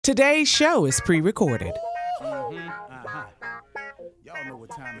Today's show is pre-recorded. Y'all know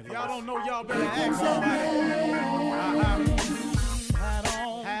what time it is. Y'all don't know, y'all better ask somebody.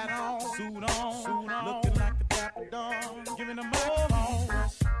 Hat on, suit on, looking like the Dapper Dawn, giving a microphone,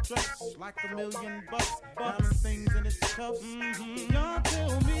 dressed like $1,000,000, diamond things in its cuffs. Y'all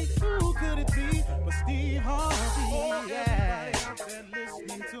tell me who could it be but Steve Harvey? Everybody out there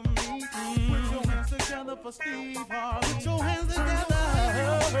listening to me, put your hands together for Steve Harvey. Put your hands together.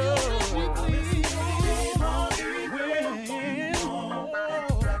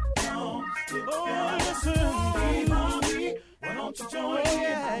 Why don't you join me?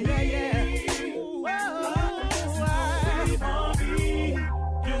 Steve Harvey.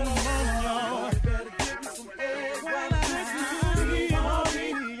 Get 'em on, y'all. Better give me some eggs while I listen to Steve Harvey.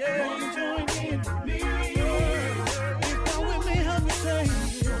 Won't you join in with me? If you're with me, help me say,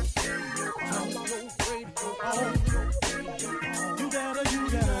 turn your radio on. You gotta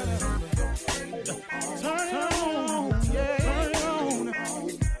turn it on, yeah. Turn it on.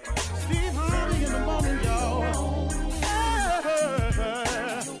 Steve Harvey in the morning, y'all.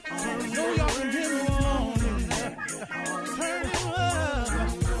 So y'all can hear me on. Turn it up.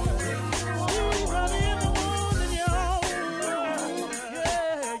 Steve Harvey in the morning, y'all.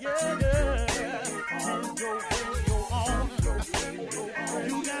 Yeah. Turn your radio on.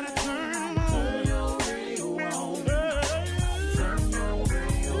 You gotta turn your radio on. Turn your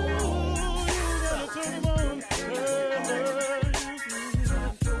radio on. You gotta turn it on.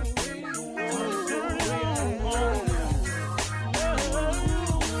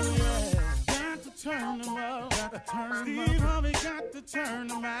 Steve Harvey got to turn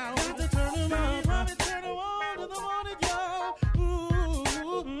them out. Got to turn them out. Steve Harvey turn them on to the morning, y'all.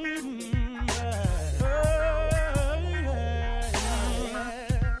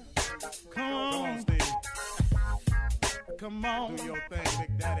 Come on, Steve. Come on. Do your thing,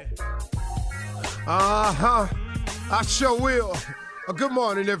 Big Daddy. I sure will. Good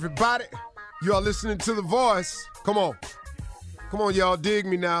morning, everybody. You are listening to The Voice. Come on, y'all. Dig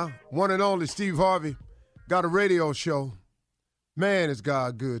me now. One and only Steve Harvey. Got a radio show. Man, is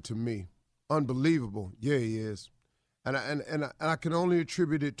God good to me. Unbelievable. Yeah, he is. And I can only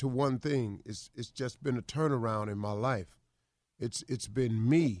attribute it to one thing. It's just been a turnaround in my life. It's been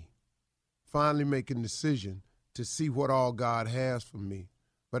me finally making a decision to see what all God has for me,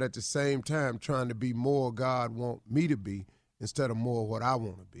 but at the same time trying to be more God want me to be instead of more what I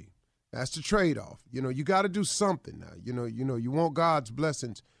want to be. That's the trade-off. You got to do something now. You want God's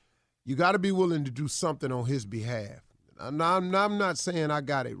blessings. You got to be willing to do something on his behalf. I'm not saying I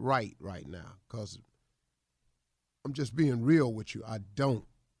got it right now, because I'm just being real with you. I don't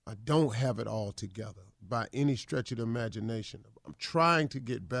have it all together by any stretch of the imagination. I'm trying to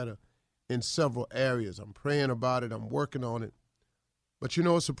get better in several areas. I'm praying about it. I'm working on it. But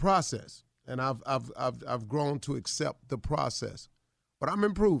it's a process, and I've grown to accept the process. But I'm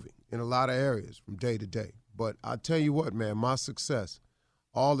improving in a lot of areas from day to day. But I tell you what, man, my success,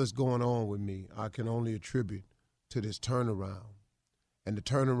 all that's going on with me, I can only attribute to this turnaround. And the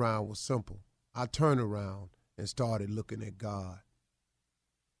turnaround was simple. I turned around and started looking at God.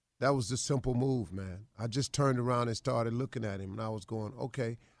 That was the simple move, man. I just turned around and started looking at him, and I was going,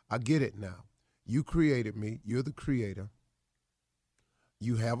 okay, I get it now. You created me. You're the creator.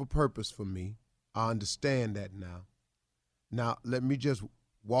 You have a purpose for me. I understand that now. Now, let me just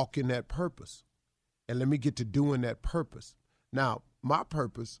walk in that purpose, and let me get to doing that purpose. Now, my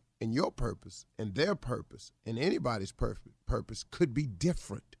purpose and your purpose and their purpose and anybody's purpose could be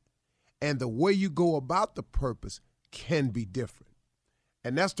different. And the way you go about the purpose can be different.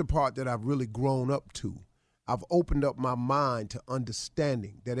 And that's the part that I've really grown up to. I've opened up my mind to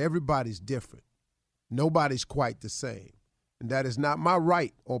understanding that everybody's different. Nobody's quite the same. And that is not my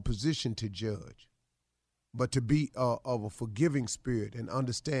right or position to judge, but to be of a forgiving spirit and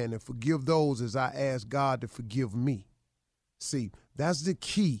understand and forgive those as I ask God to forgive me. See, that's the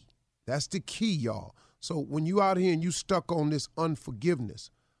key. That's the key, y'all. So when you out here and you stuck on this unforgiveness,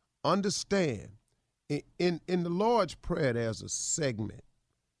 understand, in the Lord's Prayer, there's a segment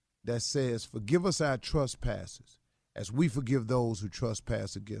that says, forgive us our trespasses as we forgive those who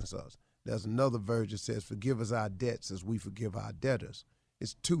trespass against us. There's another version that says, forgive us our debts as we forgive our debtors.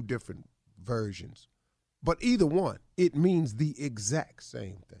 It's two different versions. But either one, it means the exact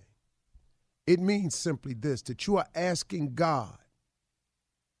same thing. It means simply this, that you are asking God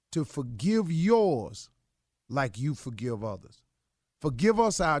to forgive yours like you forgive others. Forgive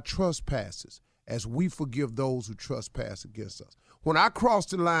us our trespasses as we forgive those who trespass against us. When I cross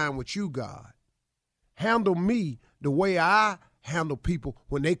the line with you, God, handle me the way I handle people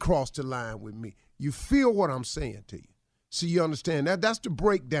when they cross the line with me. You feel what I'm saying to you. See, you understand that? That's the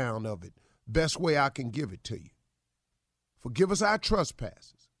breakdown of it. Best way I can give it to you. Forgive us our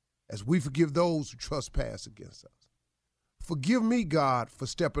trespasses, as we forgive those who trespass against us. Forgive me, God, for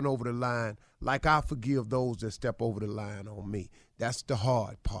stepping over the line like I forgive those that step over the line on me. That's the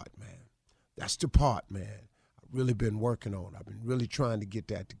hard part, man. That's the part, man, I've really been working on. I've been really trying to get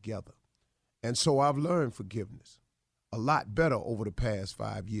that together. And so I've learned forgiveness a lot better over the past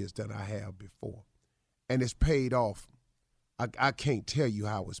 5 years than I have before. And it's paid off. I can't tell you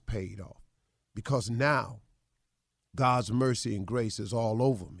how it's paid off, because now God's mercy and grace is all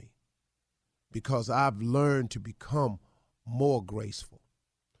over me, because I've learned to become more graceful.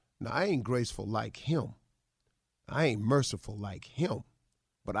 Now, I ain't graceful like him. I ain't merciful like him,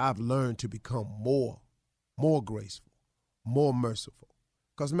 but I've learned to become more graceful, more merciful.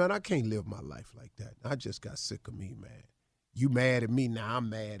 Because, man, I can't live my life like that. I just got sick of me, man. You mad at me, now I'm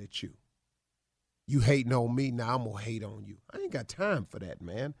mad at you. You hating on me, now I'm going to hate on you. I ain't got time for that,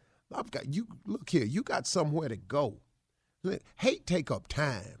 man. I've got you. Look here, you got somewhere to go. Hate take up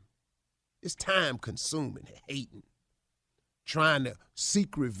time. It's time consuming, hating. Trying to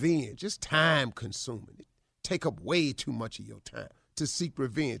seek revenge. It's time consuming. It take up way too much of your time to seek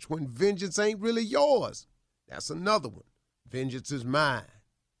revenge when vengeance ain't really yours. That's another one. Vengeance is mine,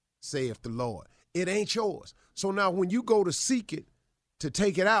 saith the Lord. It ain't yours. So now when you go to seek it, to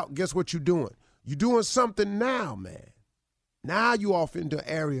take it out, guess what you're doing? You're doing something now, man. Now you off into an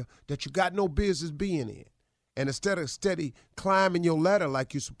area that you got no business being in. And instead of steady climbing your ladder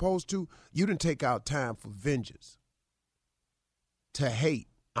like you're supposed to, you didn't take out time for vengeance. To hate.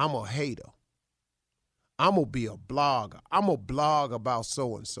 I'm a hater. I'm going to be a blogger. I'm going to blog about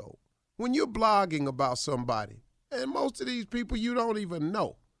so-and-so. When you're blogging about somebody, and most of these people you don't even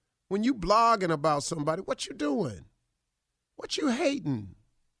know, when you blogging about somebody, what you doing? What you hating?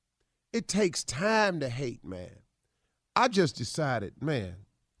 It takes time to hate, man. I just decided, man,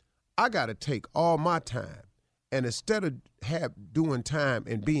 I got to take all my time, and instead of doing time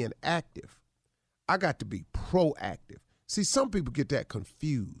and being active, I got to be proactive. See, some people get that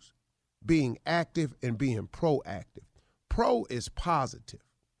confused, being active and being proactive. Pro is positive.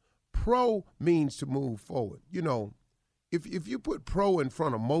 Pro means to move forward. You know, if you put pro in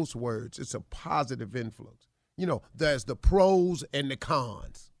front of most words, it's a positive influence. You know, there's the pros and the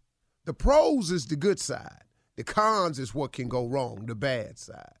cons. The pros is the good side. The cons is what can go wrong, the bad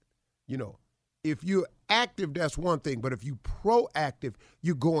side. You know, if you're active, that's one thing. But if you're proactive,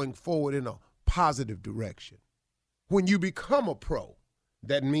 you're going forward in a positive direction. When you become a pro,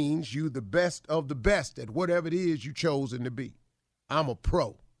 that means you the best of the best at whatever it is you chosen to be. I'm a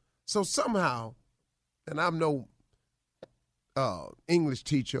pro. So somehow, and I'm no English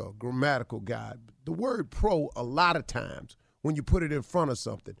teacher or grammatical guy, the word pro a lot of times when you put it in front of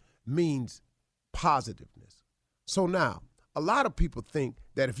something means positiveness. So now, a lot of people think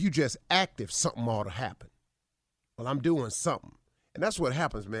that if you just active, something ought to happen. Well, I'm doing something. And that's what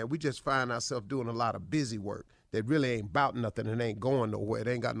happens, man. We just find ourselves doing a lot of busy work that really ain't about nothing and ain't going nowhere. It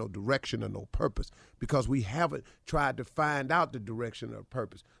ain't got no direction or no purpose because we haven't tried to find out the direction or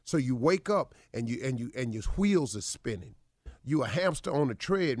purpose. So you wake up and your wheels are spinning. You a hamster on a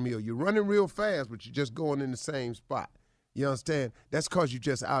treadmill. You're running real fast, but you're just going in the same spot. You understand? That's because you're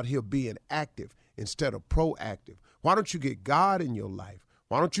just out here being active instead of proactive. Why don't you get God in your life?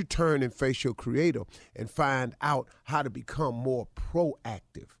 Why don't you turn and face your Creator and find out how to become more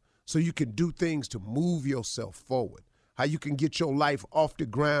proactive so you can do things to move yourself forward, how you can get your life off the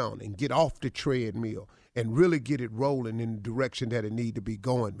ground and get off the treadmill and really get it rolling in the direction that it need to be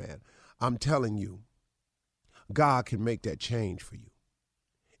going, man. I'm telling you, God can make that change for you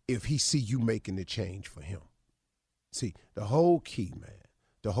if he see you making the change for him. See, the whole key, man,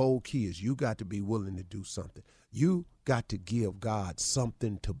 the whole key is you got to be willing to do something. You got to give God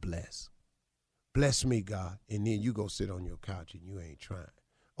something to bless. Bless me, God, and then you go sit on your couch and you ain't trying.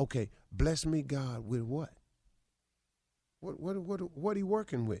 Okay, bless me, God, with what? What he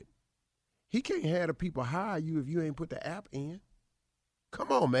working with? He can't have the people hire you if you ain't put the app in.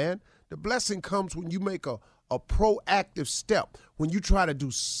 Come on, man. The blessing comes when you make a proactive step, when you try to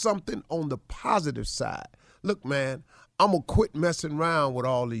do something on the positive side. Look, man, I'm going to quit messing around with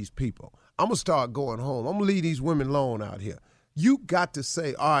all these people. I'm going to start going home. I'm going to leave these women alone out here. You got to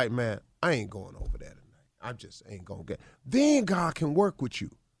say, all right, man, I ain't going over there tonight. I just ain't going to get. Then God can work with you.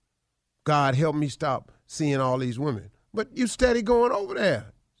 God, help me stop seeing all these women. But you steady going over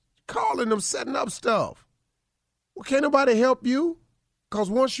there, calling them, setting up stuff. Well, can't nobody help you? Because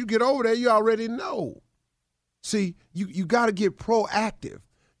once you get over there, you already know. See, you got to get proactive.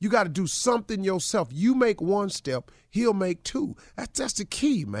 You got to do something yourself. You make one step, he'll make two. That's the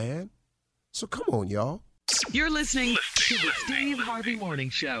key, man. So come on, y'all. You're listening to the Steve Harvey Morning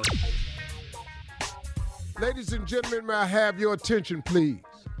Show. Ladies and gentlemen, may I have your attention, please?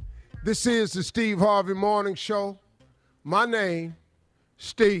 This is the Steve Harvey Morning Show. My name,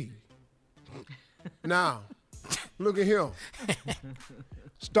 Steve. Now, look at him.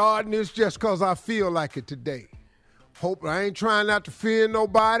 Starting this just because I feel like it today. Hope I ain't trying not to fear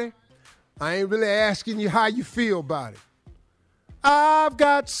nobody. I ain't really asking you how you feel about it. I've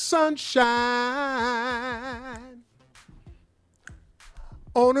got sunshine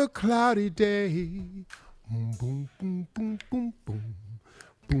on a cloudy day. Boom, boom, boom, boom, boom, boom.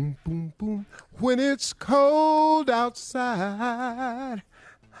 Boom, boom, boom. When it's cold outside,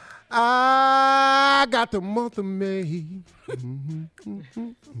 I got the month of May.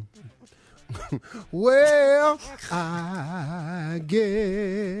 Well, I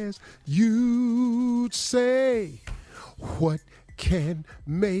guess you'd say, what can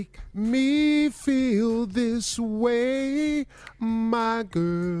make me feel this way? My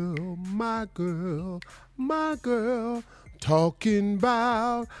girl, my girl, my girl. Talking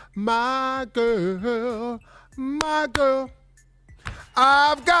about my girl, my girl.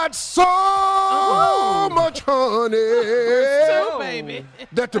 I've got so much honey baby.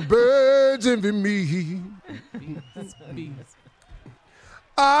 that the birds envy me.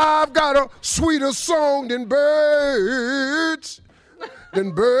 I've got a sweeter song than birds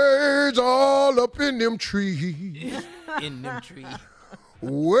all up in them trees. In them trees.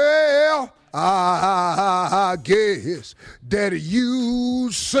 Well, I guess that you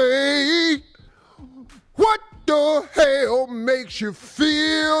say, what the hell makes you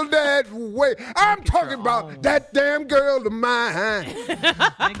feel that way? I'm talking about that damn girl of mine.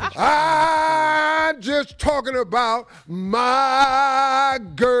 I'm just talking about my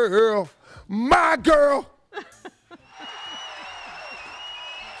girl. My girl.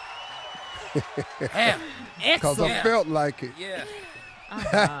 Because I felt like it. Yeah.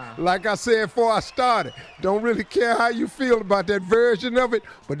 Like I said before I started, don't really care how you feel about that version of it,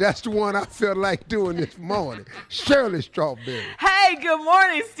 but that's the one I felt like doing this morning. Shirley Strawberry. Hey, good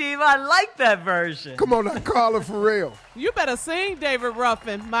morning, Steve. I like that version. Come on now, Carla Farrell. You better sing, David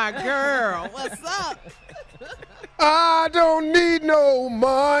Ruffin, my girl. What's up? I don't need no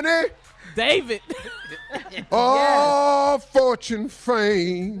money. David. Or fortune,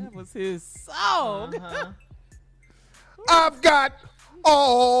 fame. That was his song. I've got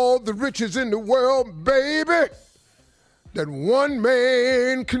all the riches in the world, baby, that one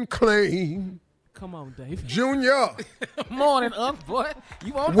man can claim. Come on, David. Junior. Morning, boy.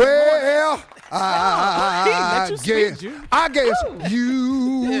 You want Well, I let you speak, guess. Junior. I guess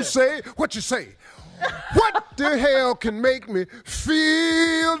you say what you say. What the hell can make me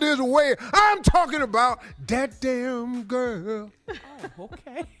feel this way? I'm talking about that damn girl. Oh,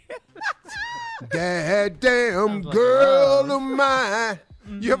 okay. That damn girl of mine.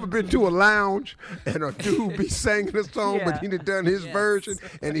 You ever been to a lounge and a dude be singing a song, but he done done his version,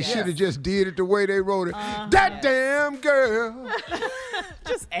 and he should have just did it the way they wrote it? That damn girl.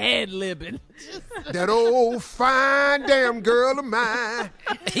 Just ad-libbing. That old fine damn girl of mine.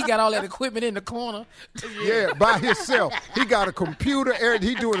 He got all that equipment in the corner. Yeah, by himself. He got a computer, and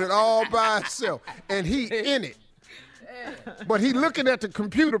he doing it all by himself, and he in it. But he looking at the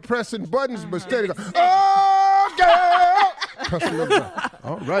computer pressing buttons, but steady go, oh, girl! Pressing the button.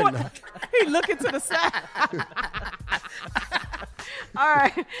 All right now. He looking to the side. All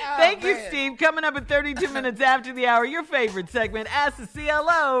right. Thank you, Steve. Coming up at 32 minutes after the hour, your favorite segment, Ask the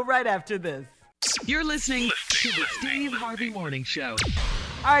CLO, right after this. You're listening to the Steve Harvey Morning Show.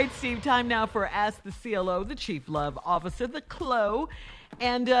 All right, Steve, time now for Ask the CLO, the Chief Love Officer, the CLO.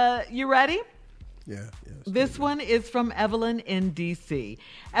 And you ready? Yeah. This one is from Evelyn in D.C.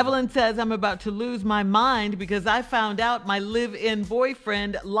 Evelyn says, I'm about to lose my mind because I found out my live-in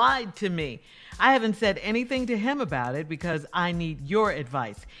boyfriend lied to me. I haven't said anything to him about it because I need your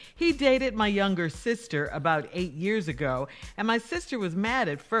advice. He dated my younger sister about 8 years ago, and my sister was mad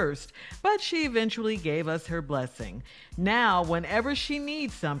at first, but she eventually gave us her blessing. Now, whenever she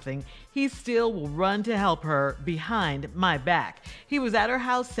needs something, he still will run to help her behind my back. He was at her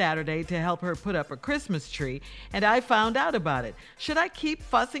house Saturday to help her put up a Christmas tree, and I found out about it. Should I keep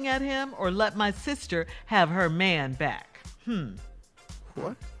fussing at him or let my sister have her man back?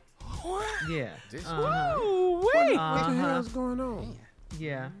 What? Yeah. Ooh, wait. What the hell's going on?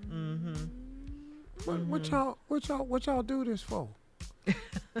 Yeah. What y'all do this for?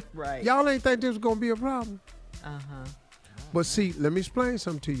 Right. Y'all ain't think this was gonna be a problem. But see, let me explain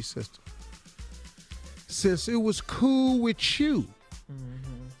something to you, sister. Since it was cool with you,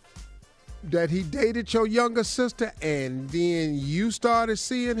 that he dated your younger sister and then you started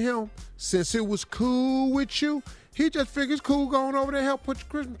seeing him since it was cool with you, he just figures cool going over there help put your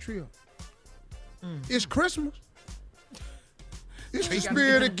Christmas tree up. It's Christmas. It's the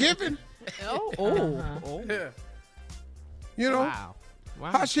spirit of giving. You know? Wow.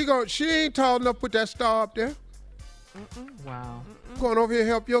 How she going? She ain't tall enough to put that star up there. Wow. Going over here to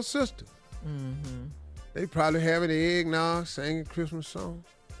help your sister. They probably having the eggnog, singing Christmas songs.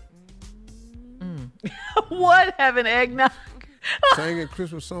 What? Having eggnog? Singing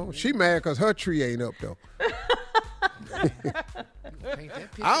Christmas songs. She mad because her tree ain't up, though.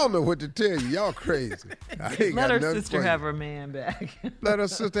 I don't know what to tell you. Y'all crazy. I ain't Let got her nothing sister for you. have her man back. Let her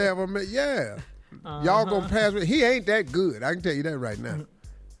sister have her man. Yeah. Y'all gonna pass me. He ain't that good. I can tell you that right now.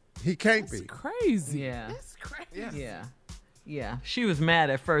 He can't be. Crazy. Yeah. That's crazy. Yeah. Yeah. She was mad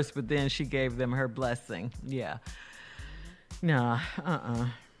at first, but then she gave them her blessing. Yeah. Nah.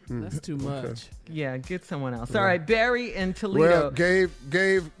 That's too much. Yeah. Get someone else. All right. Barry in Toledo. Well,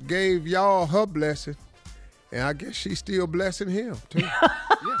 gave y'all her blessing, and I guess she's still blessing him too.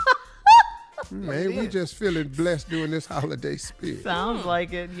 Man, we just feeling blessed during this holiday spirit. Sounds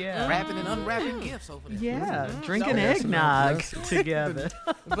like it. Yeah. Wrapping and unwrapping gifts over there. Yeah. Drinking Blessing, eggnog blessing. together.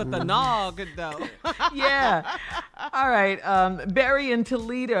 But the nog, though. Yeah. All right. Barry in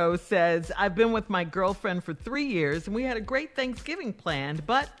Toledo says, I've been with my girlfriend for 3 years and we had a great Thanksgiving planned,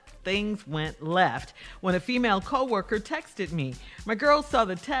 but things went left when a female coworker texted me. My girl saw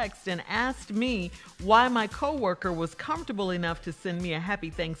the text and asked me why my coworker was comfortable enough to send me a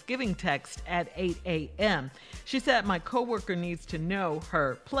happy Thanksgiving text at 8 a.m. She said my coworker needs to know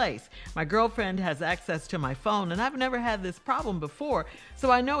her place. My girlfriend has access to my phone and I've never had this problem before,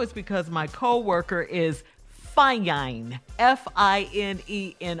 so I know it's because my coworker is fine.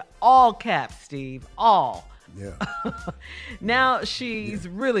 F-I-N-E in all caps, Steve. All. Yeah. Now she's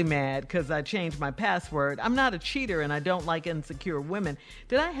really mad because I changed my password. I'm not a cheater and I don't like insecure women.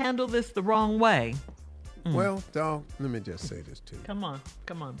 Did I handle this the wrong way? Well, dog, let me just say this to you. Come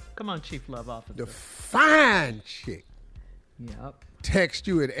on, Chief Love Officer. The fine chick Yep. text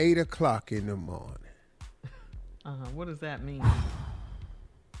you at 8 o'clock in the morning. What does that mean?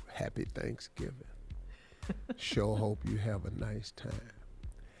 Happy Thanksgiving. Sure hope you have a nice time.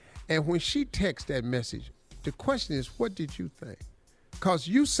 And when she texts that message, the question is, what did you think? Because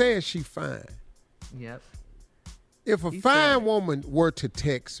you said she fine. Yep. If a fine woman were to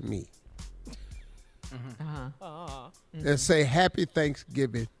text me and say happy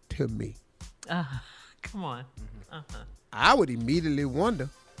Thanksgiving to me, Come on. I would immediately wonder,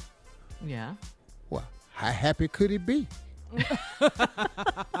 Yeah. well, how happy could it be?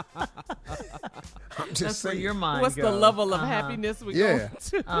 I'm just That's where saying. your mind What's goes. the level of happiness we Yeah.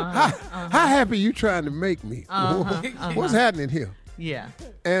 go to? How happy you trying to make me? What's happening here? Yeah.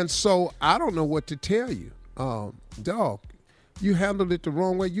 And so I don't know what to tell you. Dog, you handled it the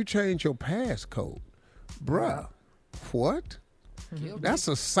wrong way. You changed your passcode. Bruh, what? That's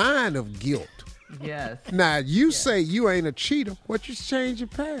a sign of guilt. Yes. Now, you say you ain't a cheater. What you change your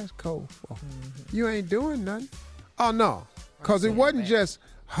passcode for? You ain't doing nothing. Oh, no. Because it wasn't just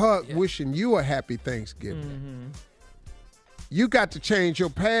her wishing you a happy Thanksgiving. You got to change your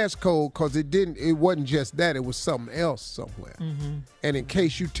passcode because it wasn't just that. It was something else somewhere. And in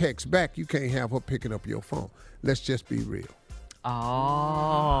case you text back, you can't have her picking up your phone. Let's just be real.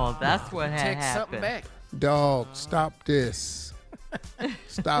 Oh, that's what had Text happened. something back. Dog, stop this.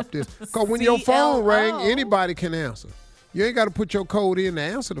 Stop this. Because when your phone rang, anybody can answer. You ain't got to put your code in to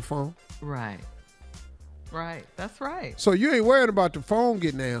answer the phone. Right. Right. That's right. So you ain't worried about the phone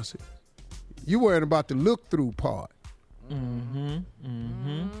getting answered. You worried about the look-through part.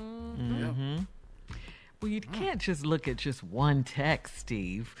 Well, you can't just look at just one text,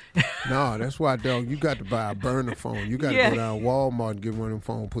 Steve. No, that's why, dog, you got to buy a burner phone. You got to Yeah. go down to Walmart and get one of them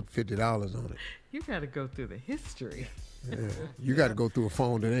phones, put $50 on it. You got to go through the history. Yeah. You got to go through a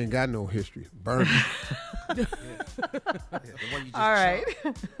phone that ain't got no history. Burn it. All right.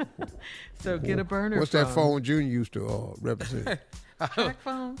 So get a burner What's phone. that phone Junior used to represent? Track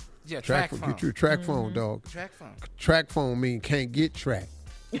phone? Yeah, Track track phone. phone. Get you a track phone, dog. Track phone. Track phone mean can't get tracked.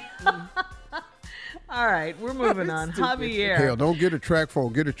 All right, we're moving on. Javier. Hell, don't get a track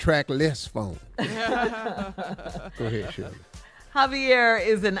phone. Get a trackless phone. Go ahead, Shirley. Javier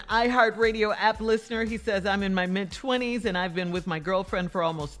is an iHeartRadio app listener. He says, I'm in my mid-20s and I've been with my girlfriend for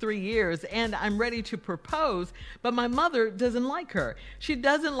almost 3 years and I'm ready to propose, but my mother doesn't like her. She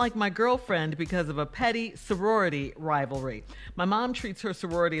doesn't like my girlfriend because of a petty sorority rivalry. My mom treats her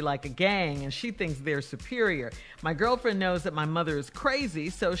sorority like a gang and she thinks they're superior. My girlfriend knows that my mother is crazy,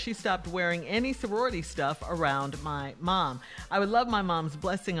 so she stopped wearing any sorority stuff around my mom. I would love my mom's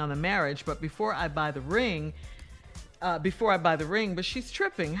blessing on the marriage, but before I buy the ring, but she's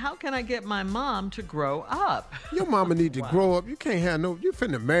tripping. How can I get my mom to grow up? Your mama need to grow up. You can't have no, you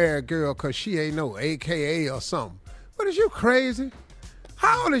finna marry a girl because she ain't no AKA or something. But is you crazy?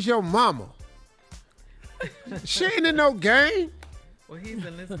 How old is your mama? She ain't in no gang. Well, he's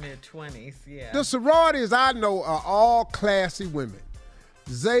in his mid-20s, yeah. The sororities I know are all classy women.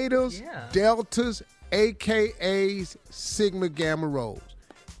 Zetas, Deltas, AKAs, Sigma Gamma Rhos.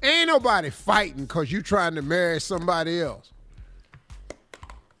 Ain't nobody fighting because you trying to marry somebody else.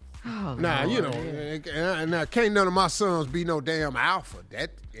 Oh, now, Lord. you know, now can't none of my sons be no damn alpha. That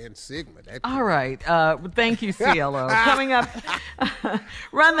and Sigma. All right. Thank you, CLO. Coming up,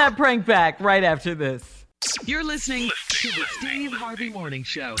 run that prank back right after this. You're listening to the Steve Harvey Morning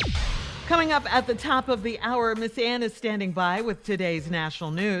Show. Coming up at the top of the hour, Miss Ann is standing by with today's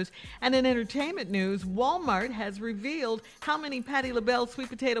national news. And in entertainment news, Walmart has revealed how many Patti LaBelle sweet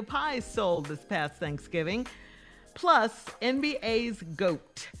potato pies sold this past Thanksgiving. Plus, NBA's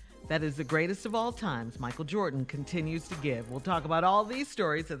GOAT, that is the greatest of all times, Michael Jordan, continues to give. We'll talk about all these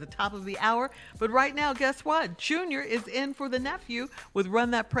stories at the top of the hour. But right now, guess what? Junior is in for the nephew with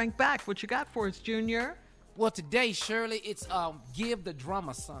Run That Prank Back. What you got for us, Junior? Well, today, Shirley, it's Give the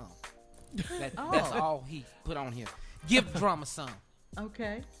Drummer Some. That's all he put on here. Give the drummer some.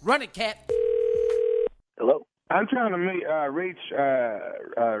 Okay. Run it, cat. Hello? I'm trying to reach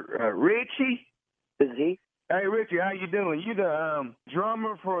Richie. This is he? Hey, Richie, how you doing? You the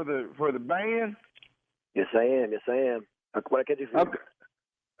drummer for the band? Yes, I am. What can I do for you? Okay.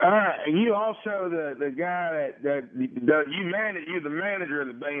 All right. And you also the guy that you manage. You're the manager of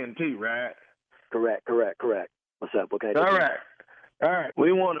the band too, right? Correct. What's up? What can I do for you? All right.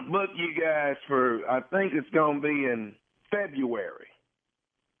 We want to book you guys for, I think it's going to be in February.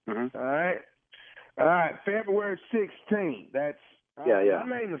 Mm-hmm. All right. February 16th. That's yeah.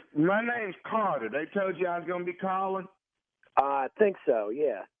 My name's Carter. They told you I was going to be calling? I think so,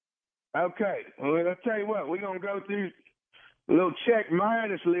 yeah. Okay. Well, I'll tell you what. We're going to go through a little check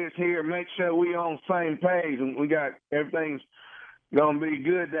minus list here and make sure we on the same page and we got everything's gonna be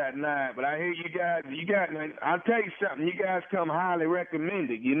good that night. But I hear you guys, I'll tell you something, you guys come highly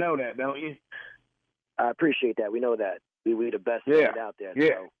recommended. You know that, don't you? I appreciate that. We know that. We the best band out there.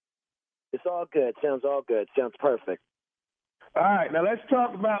 Yeah. So it's all good. Sounds all good. Sounds perfect. All right, now let's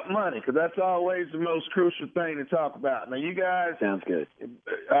talk about money, because that's always the most crucial thing to talk about. Now, you guys... Sounds good.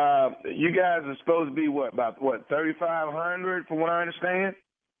 You guys are supposed to be, about 3,500, from what I understand?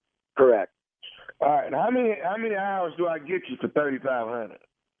 Correct. All right, now how many hours do I get you for 3,500?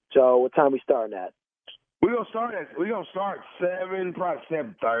 So what time we starting at? We're gonna start 7, probably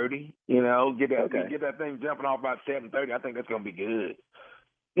 7:30. You know, get that thing jumping off about 7:30. I think that's gonna be good.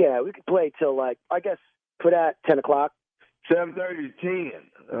 Yeah, we could play till I guess put at 10 o'clock. 7:30 to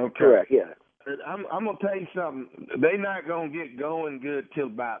 10. Okay. Correct. Yeah. I'm gonna tell you something. They're not gonna get going good till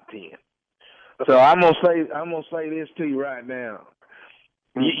about 10. So I'm gonna say this to you right now.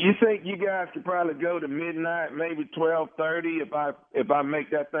 You think you guys could probably go to midnight, maybe 12:30, if I make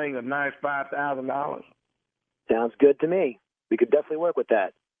that thing a nice $5,000? Sounds good to me. We could definitely work with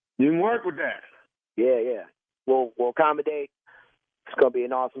that. You can work with that. Yeah. We'll accommodate. It's gonna be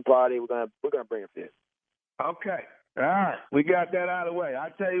an awesome party. We're gonna bring it for you. Okay. All right. We got that out of the way. I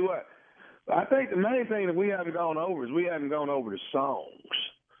tell you what. I think the main thing that we haven't gone over is we haven't gone over the songs,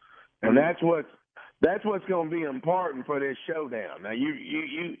 and that's what's going to be important for this showdown. Now,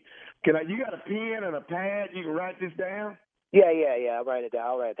 you got a pen and a pad? You can write this down? Yeah. I'll write it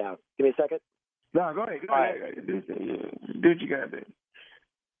down. Give me a second. No, go ahead. Go ahead. Do what you got to do.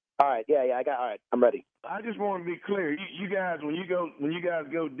 All right. Yeah. I got. All right. I'm ready. I just want to be clear. You guys, when you guys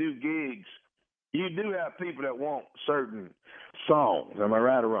go do gigs, you do have people that want certain songs. Am I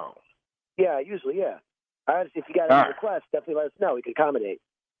right or wrong? Yeah. Usually, yeah. All right. If you got any requests, definitely let us know. We can accommodate.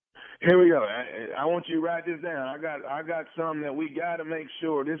 Here we go. I want you to write this down. I got something that we got to make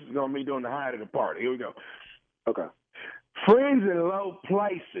sure this is going to be during the height of the party. Here we go. Okay. Friends in Low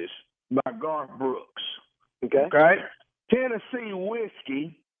Places by Garth Brooks. Okay. Tennessee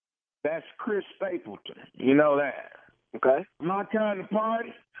Whiskey, that's Chris Stapleton. You know that. Okay. My Kind of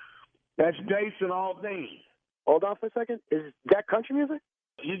Party, that's Jason Aldean. Hold on for a second. Is that country music?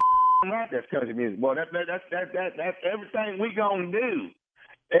 You right. That's country music. Boy, that's everything we gonna do.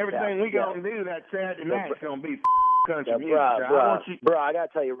 Everything we gonna do that Saturday night's gonna be country music. Bro, I gotta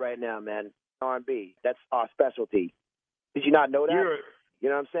tell you right now, man. R&B. That's our specialty. Did you not know that? You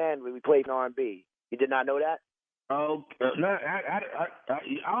know what I'm saying? We played R&B. You did not know that? Oh, no.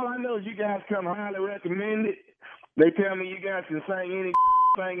 All I know is you guys come highly recommended. They tell me you guys can sing any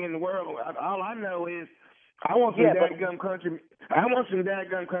thing in the world. All I know is I want some dadgum country. I want some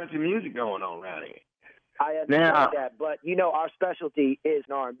dadgum country music going on around here. I understand that, but you know our specialty is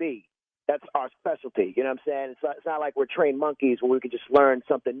R&B. That's our specialty. You know what I'm saying? It's not like we're trained monkeys where we can just learn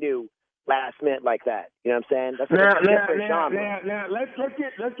something new last minute like that. You know what I'm saying? That's a different genre. Now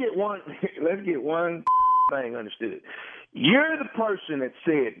let's get one thing understood. You're the person that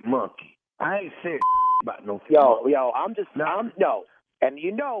said monkey. I ain't said about no. Yo, no. And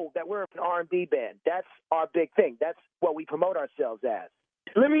you know that we're an R&B band. That's our big thing. That's what we promote ourselves as.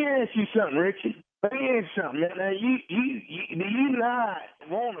 Let me ask you something, Richie. Let me ask you something. Now, you do you not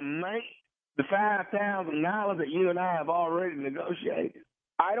want to make the $5,000 that you and I have already negotiated?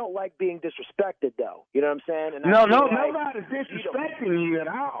 I don't like being disrespected, though. You know what I'm saying? And nobody's disrespecting you at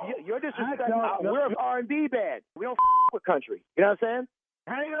all. You're disrespecting. We're an R&B band. We don't with country. You know what I'm saying?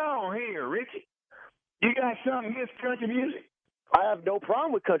 Hang on here, Richie. You got something against country music? I have no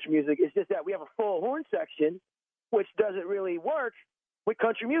problem with country music. It's just that we have a full horn section, which doesn't really work with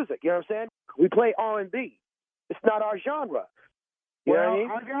country music. You know what I'm saying? We play R&B. It's not our genre. You know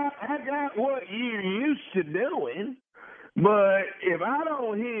what I mean? I got what you're used to doing, but if I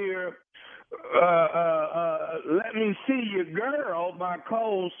don't hear Let Me See Your Girl by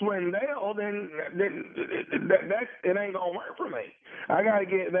Cole Swindell, then it ain't gonna work for me. I gotta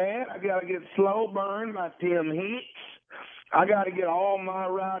get that. I gotta get Slow Burn by Tim Hicks. I got to get All My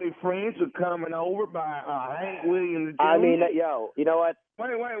Rowdy Friends Are Coming Over by Hank Williams Jr. I mean, yo, you know what?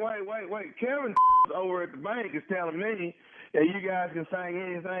 Wait. Kevin over at the bank is telling me that you guys can sing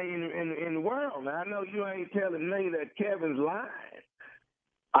anything in the world. Now, I know you ain't telling me that Kevin's lying.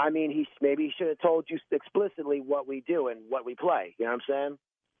 I mean, maybe he should have told you explicitly what we do and what we play. You know what I'm saying?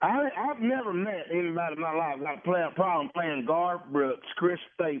 I've never met anybody in my life that got a problem playing Garth Brooks, Chris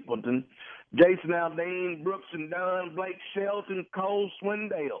Stapleton, Jason Aldean, Brooks and Dunn, Blake Shelton, Cole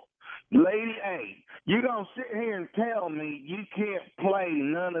Swindell, Lady A. You gonna sit here and tell me you can't play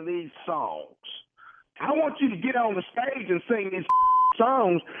none of these songs? I want you to get on the stage and sing these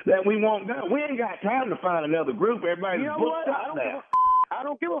songs that we want done. We ain't got time to find another group. Everybody's booked up now. I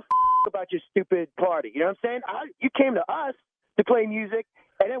don't give a about your stupid party. You know what I'm saying? You came to us to play music,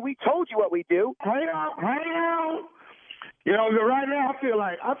 and then we told you what we do. Hang on. You know, right now I feel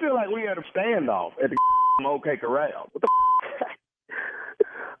like we had a standoff at the OK Corral. What the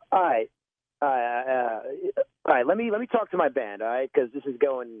All right. Let me talk to my band. All right, because this is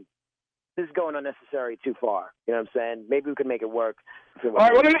going unnecessary too far. You know what I'm saying? Maybe we could make it work. All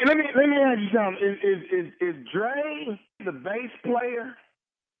right. Well, let me ask you something. Is Dre the bass player?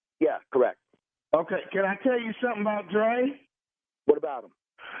 Yeah, correct. Okay. Can I tell you something about Dre? What about him?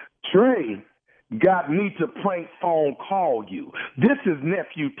 Dre got me to prank phone call you. This is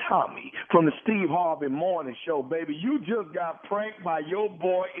nephew Tommy from the Steve Harvey Morning Show, baby. You just got pranked by your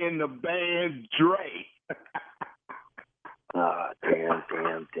boy in the band, Dre. Damn.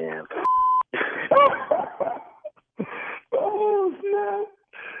 Oh, snap.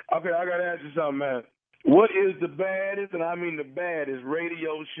 Okay, I got to ask you something, man. What is the baddest, and I mean the baddest,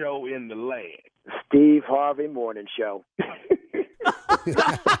 radio show in the land? Steve Harvey Morning Show.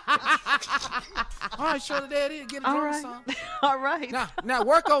 All right, Shirley, there it is. Get a drum song. All right. Now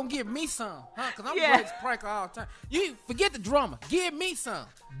work on give me some, huh? Because I'm ready to prank all the time. You forget the drummer. Give me some.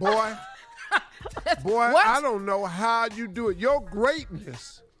 Boy, what? I don't know how you do it. Your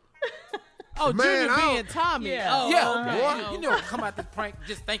greatness. Oh, Man, Junior being Tommy. Yeah. Oh, Yeah, okay. you know, come out this prank,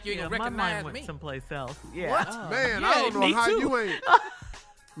 just think you ain't gonna my mind recognize went me. someplace else. Yeah. What? Man, yeah, I don't know me how too. you ain't.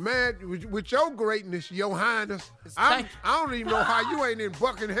 Man, with your greatness, your highness, I don't even know how you ain't in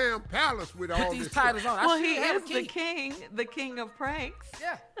Buckingham Palace with all Put these this titles on. Well, I he should have is a key. the king of pranks.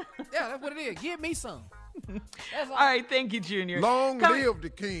 Yeah, that's what it is. Give me some. That's All right, thank you, Junior. Long live the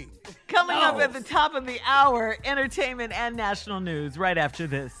king. Coming up at the top of the hour, entertainment and national news right after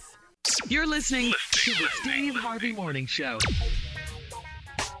this. You're listening to the Steve Harvey Morning Show.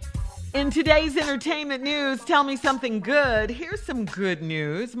 In today's entertainment news, tell me something good. Here's some good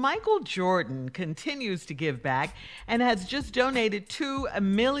news. Michael Jordan continues to give back and has just donated $2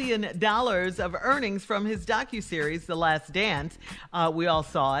 million of earnings from his docuseries, The Last Dance. We all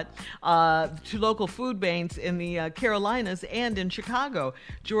saw it. To local food banks in the Carolinas and in Chicago.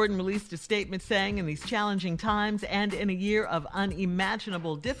 Jordan released a statement saying, in these challenging times and in a year of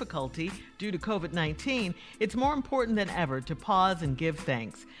unimaginable difficulty due to COVID-19, it's more important than ever to pause and give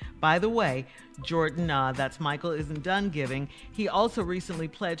thanks. By the way, Jordan, that's Michael, isn't done giving. He also recently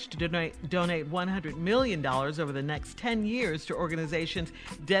pledged to donate $100 million over the next 10 years to organizations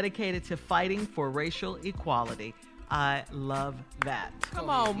dedicated to fighting for racial equality. I love that. Come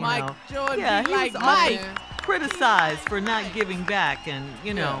on, Mike Jordan. Yeah, be he like was Mike. criticized for not giving back, and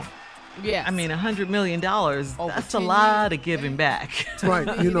Yes. I mean, $100 million, that's a 10 lot of giving back. Right,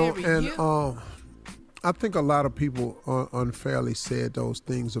 every and year. I think a lot of people unfairly said those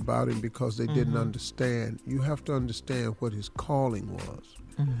things about him because they didn't understand. You have to understand what his calling was.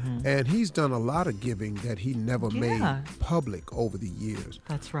 And he's done a lot of giving that he never made public over the years.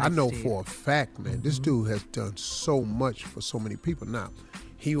 That's right, I know Steve. for a fact, man, this dude has done so much for so many people. Now,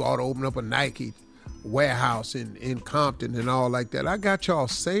 he ought to open up a Nike warehouse in Compton and all like that. I got y'all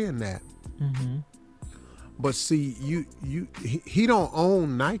saying that. But see, he don't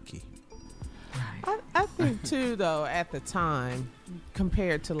own Nike. I think too, though, at the time,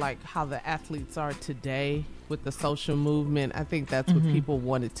 compared to like how the athletes are today with the social movement, I think that's what people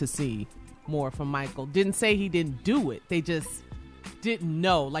wanted to see more from Michael. Didn't say he didn't do it. They just didn't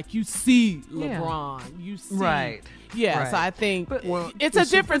know. Like, you see LeBron, you see. Right. Yeah, Right. so I think Well, it's a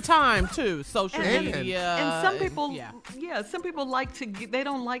different time too. Social media. And some people, yeah. some people like to. They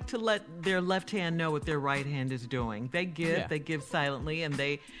don't like to let their left hand know what their right hand is doing. They give. They give silently, and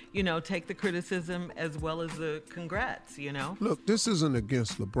they, take the criticism as well as the congrats. Look, this isn't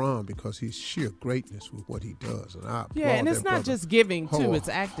against LeBron because he's sheer greatness with what he does, and I Yeah, and applaud it's that not brother just giving too; it's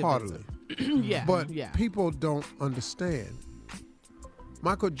wholeheartedly. activism. Yeah, But yeah. people don't understand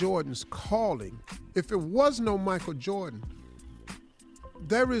Michael Jordan's calling. If it was no Michael Jordan,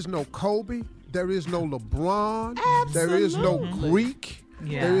 there is no Kobe, there is no LeBron, there is no Greek,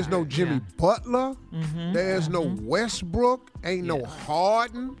 there is no Jimmy Butler, there is no Westbrook, ain't no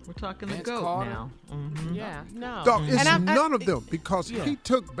Harden. We're talking the Vince GOAT Carter. now. Yeah, no. Dog, it's And none of them because he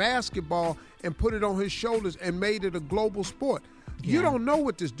took basketball and put it on his shoulders and made it a global sport. You don't know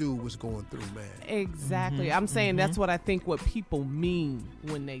what this dude was going through, man. Exactly. I'm saying that's what I think what people mean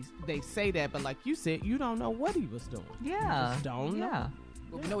when they say that. But like you said, you don't know what he was doing. Yeah. You just don't know. Yeah.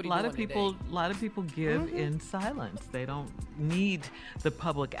 Well, we know what A he lot of doing people, today. give in silence. They don't need the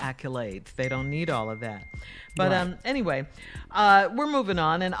public accolades. They don't need all of that. But anyway, we're moving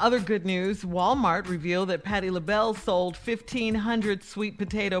on. And other good news: Walmart revealed that Patti LaBelle sold 1,500 sweet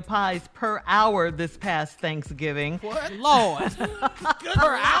potato pies per hour this past Thanksgiving. What? Lord.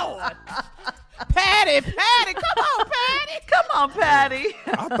 Per hour. Patti, come on, Patti. Come on, Patti.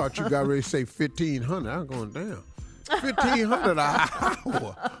 I thought you got ready to say 1,500. I'm going down. 1,500 an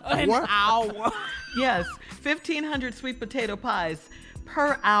hour. An What? hour. Yes, 1,500 sweet potato pies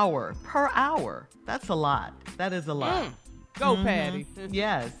per hour. Per hour. That's a lot. That is a lot. Go, Patti.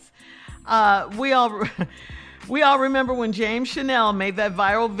 Yes. We all remember when James Chanel made that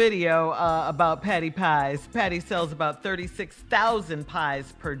viral video about Patti pies. Patti sells about 36,000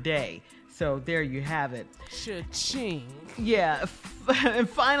 pies per day. So there you have it. Cha-ching. Yeah. And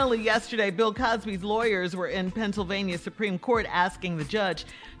finally, yesterday, Bill Cosby's lawyers were in Pennsylvania Supreme Court asking the judge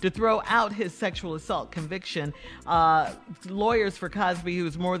to throw out his sexual assault conviction. Lawyers for Cosby, who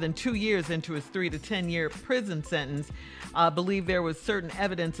was more than 2 years into his 3 to 10-year prison sentence, believe there was certain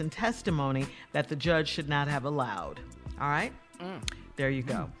evidence and testimony that the judge should not have allowed. All right? There you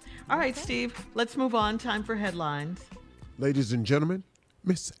go. All right, Steve, let's move on. Time for headlines. Ladies and gentlemen,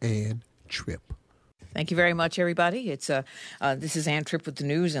 Miss Ann Tripp. Thank you very much, everybody. This is Ann Tripp with the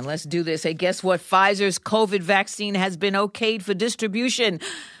news, and let's do this. Hey, guess what? Pfizer's COVID vaccine has been okayed for distribution,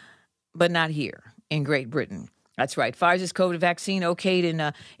 but not here in Great Britain. That's right. Pfizer's COVID vaccine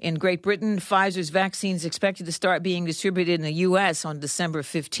okayed in Great Britain. Pfizer's vaccine is expected to start being distributed in the U.S. on December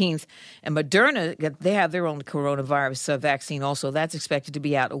 15th. And Moderna, they have their own coronavirus vaccine also. That's expected to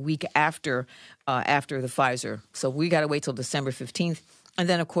be out a week after the Pfizer. So we got to wait till December 15th. And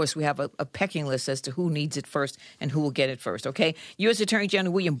then, of course, we have a pecking list as to who needs it first and who will get it first, okay? U.S. Attorney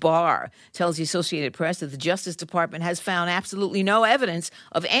General William Barr tells the Associated Press that the Justice Department has found absolutely no evidence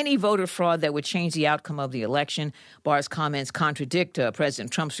of any voter fraud that would change the outcome of the election. Barr's comments contradict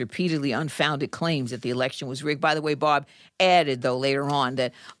President Trump's repeatedly unfounded claims that the election was rigged. By the way, Barr added, though, later on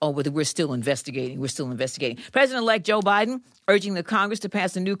that, we're still investigating. We're still investigating. President-elect Joe Biden urging the Congress to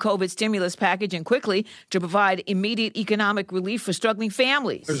pass a new COVID stimulus package and quickly to provide immediate economic relief for struggling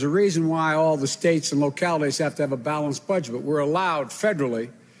families. There's a reason why all the states and localities have to have a balanced budget, but we're allowed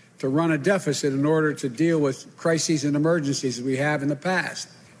federally to run a deficit in order to deal with crises and emergencies that we have in the past.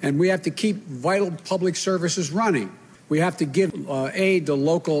 And we have to keep vital public services running. We have to give aid to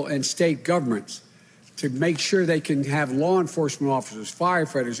local and state governments to make sure they can have law enforcement officers,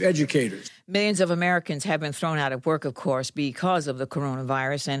 firefighters, educators. Millions of Americans have been thrown out of work, of course, because of the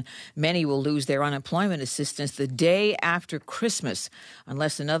coronavirus, and many will lose their unemployment assistance the day after Christmas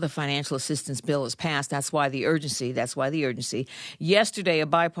unless another financial assistance bill is passed. That's why the urgency. Yesterday, a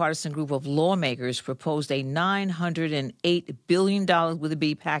bipartisan group of lawmakers proposed a $908 billion with a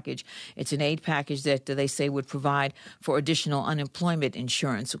B package. It's an aid package that they say would provide for additional unemployment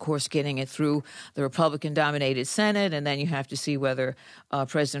insurance. Of course, getting it through the Republican-dominated Senate, and then you have to see whether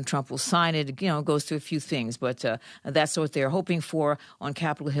President Trump will sign it. It goes through a few things, but that's what they're hoping for on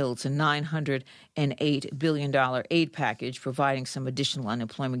Capitol Hill. It's a $908 billion aid package providing some additional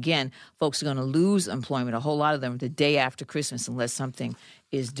unemployment. Again, folks are going to lose employment, a whole lot of them, the day after Christmas unless something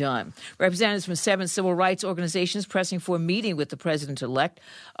is done. Representatives from 7 civil rights organizations pressing for a meeting with the president-elect,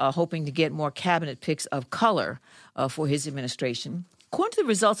 hoping to get more cabinet picks of color for his administration. According to the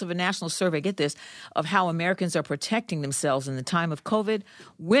results of a national survey, get this, of how Americans are protecting themselves in the time of COVID,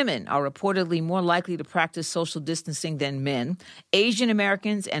 women are reportedly more likely to practice social distancing than men. Asian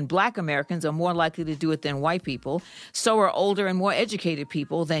Americans and Black Americans are more likely to do it than white people. So are older and more educated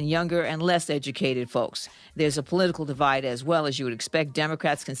people than younger and less educated folks. There's a political divide as well. As you would expect,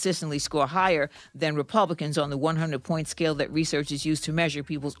 Democrats consistently score higher than Republicans on the 100-point scale that researchers use to measure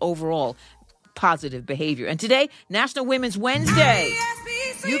people's overall positive behavior. And today, National Women's Wednesday.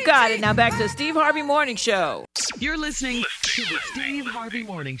 You got it. Now back to the Steve Harvey Morning Show. You're listening to the Steve Harvey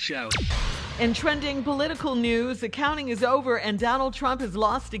Morning Show. In trending political news, the counting is over and Donald Trump has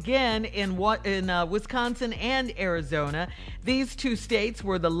lost again in Wisconsin and Arizona. These two states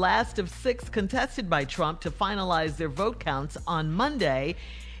were the last of 6 contested by Trump to finalize their vote counts on Monday,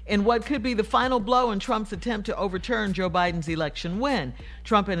 in what could be the final blow in Trump's attempt to overturn Joe Biden's election win.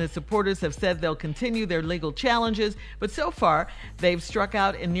 Trump and his supporters have said they'll continue their legal challenges, but so far, they've struck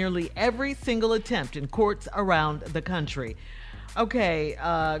out in nearly every single attempt in courts around the country. Okay,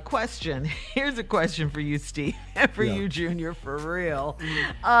 question. Here's a question for you, Steve, and for you, Junior, for real.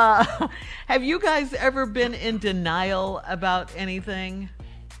 Have you guys ever been in denial about anything?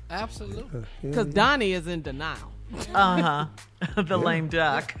 Absolutely. Because Donnie is in denial. The lame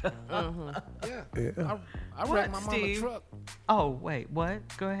duck. Yeah. I wrecked my mama's truck. Oh, wait, what?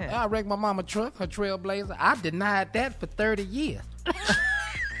 Go ahead. I wrecked my mama's truck, her Trailblazer. I denied that for 30 years.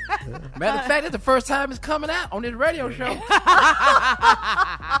 Matter of fact, it's the first time it's coming out on this radio show.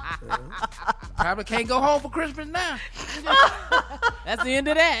 Probably can't go home for Christmas now. That's the end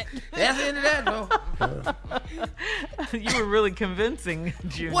of that. That's the end of that, though. You were really convincing,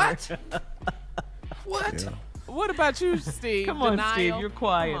 Junior. What? What? Yeah. What about you, Steve? Come on, Denial? Steve. You're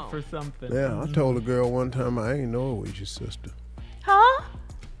quiet for something. Yeah, I told a girl one time I ain't know it was your sister. Huh?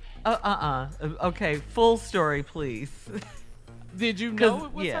 Okay, full story, please. Did you know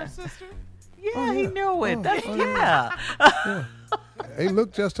it was her sister? Yeah, he knew it. Yeah. They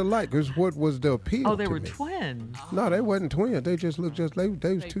looked just alike. Because what was the appeal? Oh, they to were me? twins. No, they wasn't twins. They just looked just like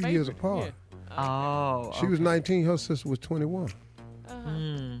they was 2 years apart. Yeah. Oh. She was 19. Her sister was 21.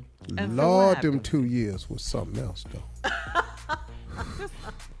 And Lord, so them 2 years was something else, though.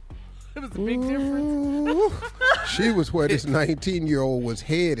 It was a big difference. Ooh, she was where this 19-year-old was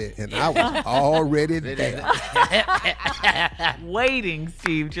headed, and I was already there. Waiting,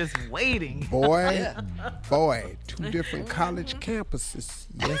 Steve, just waiting. Boy, 2 different college campuses.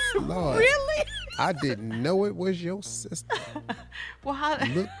 Yes, Lord. Really? I didn't know it was your sister. Well, how?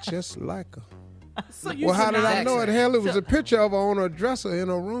 Looked just like her. So you Well, how did I denied know it? her. Hell, it was a picture of her on her dresser in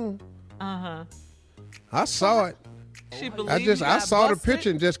her room. Uh-huh. I saw it. She believed you I got saw the busted? picture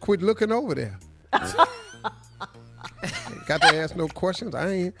and just quit looking over there. Got to ask no questions. I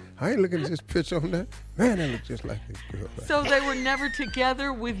ain't looking at this picture on that. Man, that look just like this girl. So they were never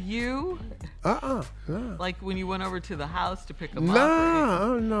together with you? Nah. Like when you went over to the house to pick them up?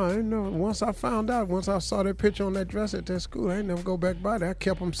 Or anything? No. Once I found out, once I saw that picture on that dress at that school, I ain't never go back by there. I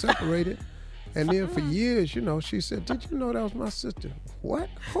kept them separated. And then for years, she said, did you know that was my sister? What?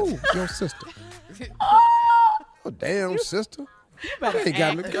 Who? Your sister? Oh, damn sister. You ain't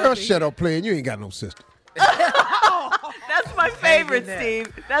got no girl. Shut up playing. You ain't got no sister. That's my favorite,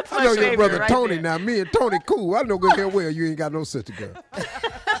 Steve. That's my favorite. I know your brother right Tony there. now. Me and Tony cool. I know good and well you ain't got no sister, girl.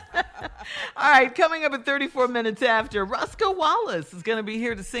 All right, coming up at 34 minutes after, Roscoe Wallace is going to be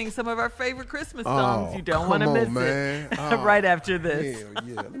here to sing some of our favorite Christmas songs. You don't want to miss man. it. Right after this. Hell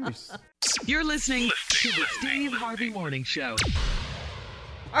yeah. Let me see. You're listening to the Steve Harvey Morning Show.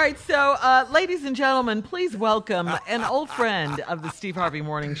 All right, so ladies and gentlemen, please welcome an old friend of the Steve Harvey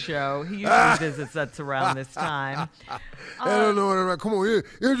Morning Show. He usually visits us around this time. I don't know what I'm like. Come on, here.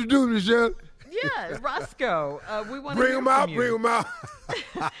 Introduce me, Shelley. Yeah, Roscoe. We want to Bring him out. Bring him out.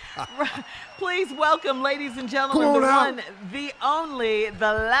 Please welcome, ladies and gentlemen, the one, the only,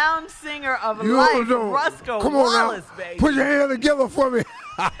 the lounge singer of life, Roscoe Wallace, baby. Put your hands together for me.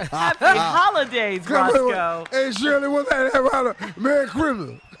 Happy holidays, Roscoe. Hey, Shirley, what's that? Merry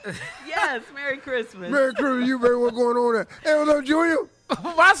Christmas. Yes, Merry Christmas. Merry Christmas, you baby. What's going on there? Hey, what's up, Junior?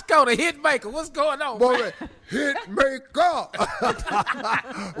 Roscoe, the hit maker. What's going on? Boy, hit maker.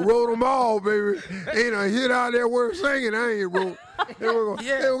 Wrote them all, baby. Ain't a hit out there worth singing. I ain't wrote. Hey, what's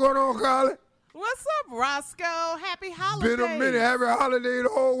going on, Carly? What's up, Roscoe? Happy holidays. Been a minute. Happy holiday the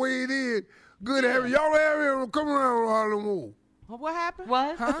whole way it is. Good to have you. Y'all ever come around Harlem Move? What happened?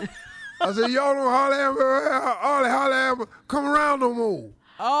 What? Huh? I said, y'all don't holler come around no more.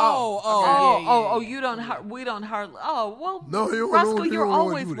 You don't. We don't hardly. Oh, well. No, you Roscoe, you're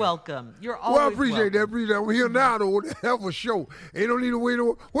always welcome. You're always welcome. Well, I appreciate that. Appreciate that. I'm here now, though. Hell for sure. Ain't no need to wait.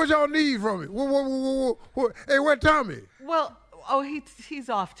 What y'all need from me? What? Hey, what Tommy? Well, he's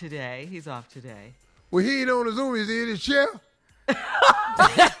off today. He's off today. Well, he ain't on the Zoom. Is he in his chair? You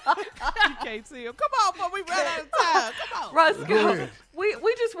can't see him. Come on, before we run out of time. Come on. Roscoe,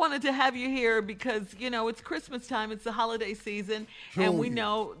 we just wanted to have you here because, it's Christmas time. It's the holiday season. Sure. And we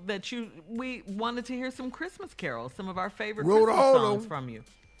know that we wanted to hear some Christmas carols, some of our favorite Wrote Christmas all songs of from you.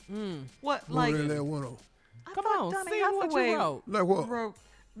 What? Like, in that one. Come on, Donnie see what you wrote. Like what? Wrote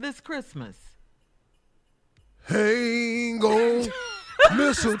this Christmas. Hang on,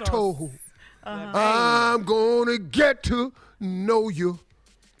 mistletoe. I'm gonna get to know you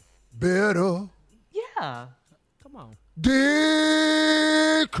better. Yeah. Come on.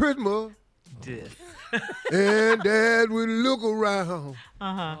 Dear Christmas. And as we look around,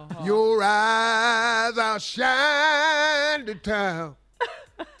 your eyes outshine the town.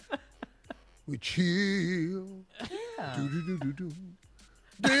 We chill. Do.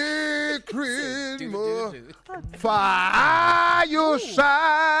 Dear Christmas, fireside,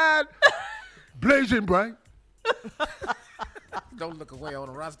 blazing bright. Don't look away on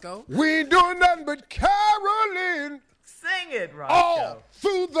Roscoe. We ain't doing nothing but caroling. Sing it, Roscoe. All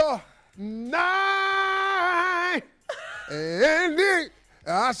through the night.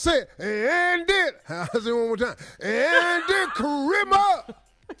 I'll say it one more time. And it Christmas.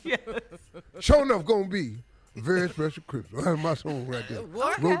 Yes. Sure enough, gonna be a very special Christmas. That's my song right there.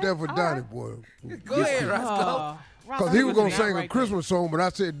 What? Wrote that for Donnie, boy. Go ahead, Roscoe. Because he was gonna sing a Christmas song, but I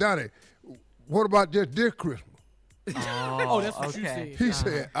said, Donnie, what about just this Christmas? Oh, that's what you said. He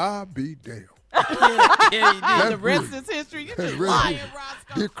said, I'll be damned. Yeah, the rest is history. You just lying,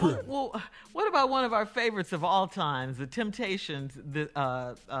 Roscoe. This Christmas. Well, what about one of our favorites of all times, The Temptations,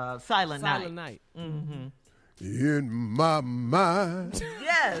 Silent Night? Mm-hmm. In my mind.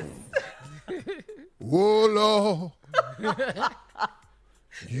 Yes. Oh, Lord.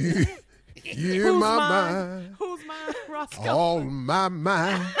 In my mind. Who's mine, Roscoe? All my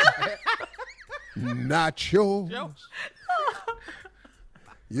mind. Not yours.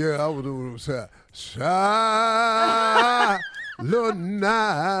 Yeah, I was doing what Silent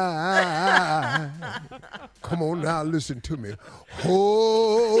night. Come on now, listen to me.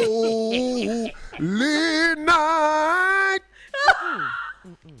 Holy night.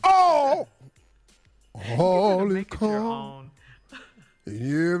 All is calm.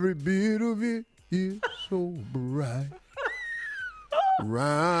 And every bit of it is so bright.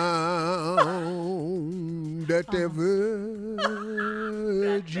 Round that there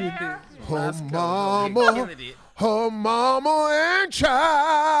virgin, her mama and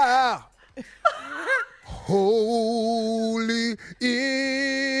child, holy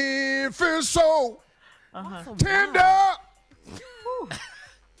infant soul, tender,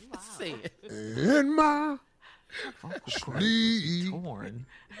 in my sleep.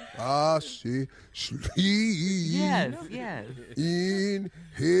 I say sleep. Yes. In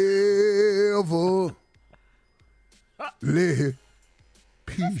heaven, let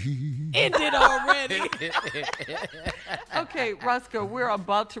Ended already. Okay, Roscoe, we're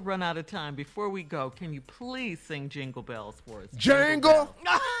about to run out of time. Before we go, can you please sing Jingle Bells for us? Jangle.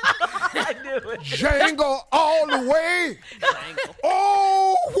 I knew it. Jangle all the way. Jangle.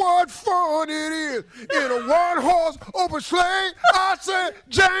 Oh, what fun it is in a one-horse open sleigh. I said,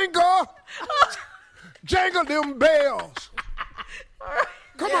 jangle. Jangle them bells. Right.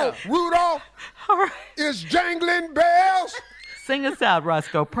 Come on, Rudolph. All right. It's jangling bells. Sing us out,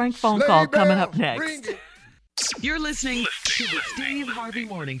 Roscoe. Prank phone Sleigh call coming bells, up next. ring it. You're listening to the Steve Harvey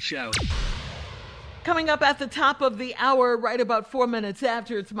Morning Show. Coming up at the top of the hour, right about 4 minutes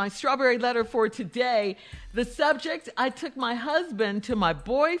after, it's my strawberry letter for today. The subject, I took my husband to my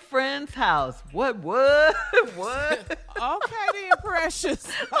boyfriend's house. What? Okay, then, precious.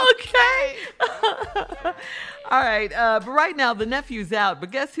 Okay. All right. But right now, the nephew's out. But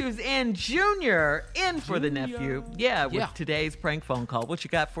guess who's in? Junior. In for the nephew. Yeah, with today's prank phone call. What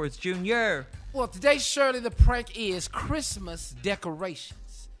you got for us, Junior? Well, today, Shirley, the prank is Christmas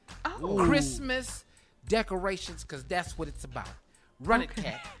decorations. Oh. Christmas decorations, because that's what it's about. Run it,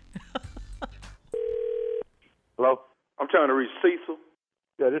 cat. Hello? I'm trying to reach Cecil.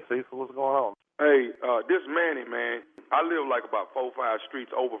 Yeah, this is Cecil. What's going on? Hey, this Manny, man. I live like about 4 or 5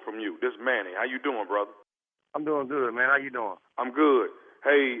 streets over from you. This Manny. How you doing, brother? I'm doing good, man. How you doing? I'm good.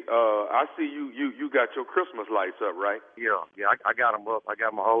 Hey, I see you got your Christmas lights up, right? Yeah, I got them up. I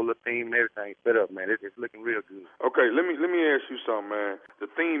got my whole little theme and everything set up, man. It's looking real good. Okay, let me ask you something, man. The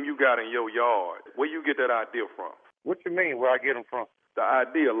theme you got in your yard, where you get that idea from? What you mean, where I get them from? The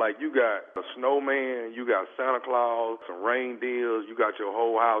idea, like you got a snowman, you got Santa Claus, some reindeers, you got your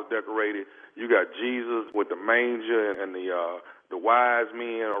whole house decorated, you got Jesus with the manger and the wise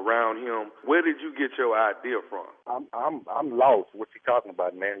men around him. Where did you get your idea from? I'm lost. What you talking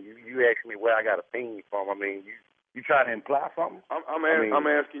about, man? You asked me where I got a theme from. I mean, you trying to imply something? I'm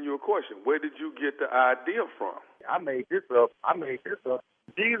asking you a question. Where did you get the idea from? I made this up.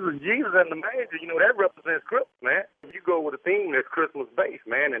 Jesus and the manger, that represents Christmas, man. You go with a theme that's Christmas-based,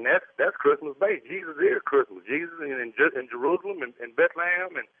 man, and that's Christmas-based. Jesus is Christmas. Jesus in Jerusalem and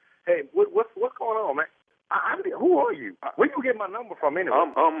Bethlehem. And, hey, what's going on, man? Who are you? Where you get my number from anyway?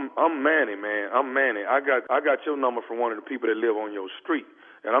 I'm Manny, man. I'm Manny. I got your number from one of the people that live on your street,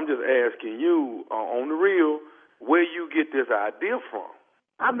 and I'm just asking you on the real, where you get this idea from?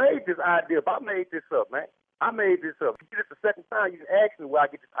 I made this idea up. I made this up, man. I made this up. This is the second time you asked me where I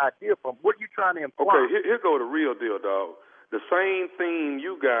get this idea from. What are you trying to imply? Okay, here go the real deal, dog. The same thing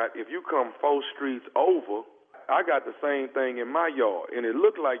you got, if you come 4 streets over, I got the same thing in my yard, and it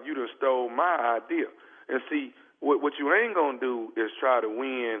looked like you done stole my idea. And see, what you ain't gonna do is try to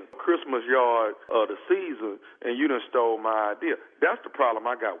win Christmas yard of the season, and you done stole my idea. That's the problem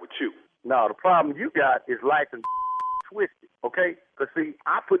I got with you. No, the problem you got is life and twisted, okay? Because, see,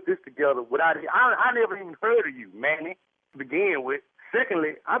 I put this together without it. I never even heard of you, Manny, to begin with.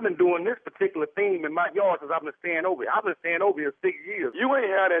 Secondly, I've been doing this particular theme in my yard since I've been staying over here. I've been staying over here 6 years. You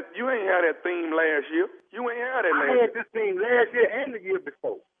ain't had that theme last year. You ain't had that last year. I had this theme last year and the year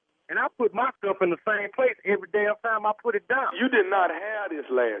before. And I put my stuff in the same place every damn time I put it down. You did not have this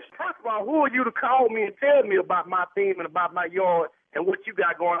last year. First of all, who are you to call me and tell me about my theme and about my yard and what you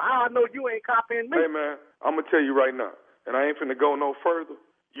got going on? I know you ain't copying me. Hey, man, I'm going to tell you right now, and I ain't finna go no further.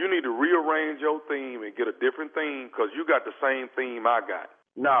 You need to rearrange your theme and get a different theme because you got the same theme I got.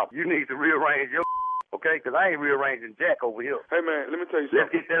 No, you need to rearrange your okay? Because I ain't rearranging Jack over here. Hey, man, let me tell you something.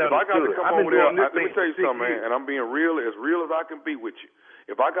 Let's get that if I got to come over there, let me tell you something, years. man, and I'm being real as I can be with you.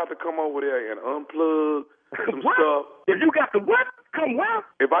 If I got to come over there and unplug some stuff. If you got to what? Come what?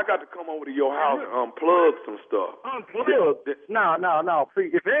 If I got to come over to your house and unplug some stuff. Unplug? No.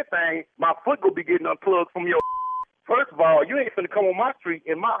 See, if anything, my foot will be getting unplugged from your First of all, you ain't finna come on my street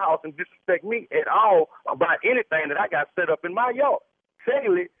in my house and disrespect me at all about anything that I got set up in my yard.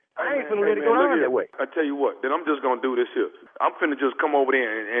 Secondly, I ain't finna let it go down that way. I tell you what, then I'm just gonna do this here. I'm finna just come over there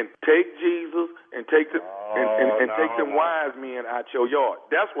and take Jesus and take the take them wise men out your yard.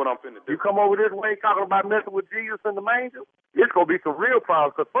 That's what I'm finna do. You come over this way talking about messing with Jesus and the manger, it's gonna be some real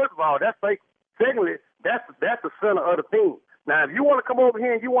problems. Because first of all, that's fake. Secondly, that's the center of the thing. Now, if you want to come over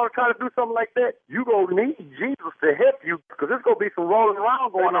here and you want to try to do something like that, you gonna need Jesus to help you because there's gonna be some rolling around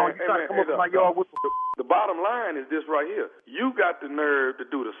going on. You try to come up to my yard with the bottom line is this right here. You got the nerve to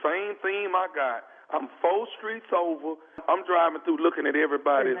do the same theme I got. I'm 4 streets over. I'm driving through looking at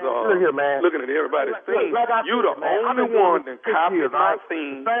everybody's looking at everybody's theme. You the only one that copied my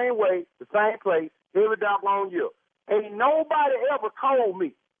theme. The same way, the same place, every doggone year. Ain't nobody ever told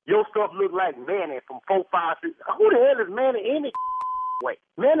me your stuff look like Manny from 4, 5, 6. Who the hell is Manny any? way.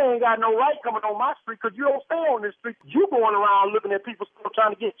 Men ain't got no right coming on my street because you don't stay on this street. You going around looking at people still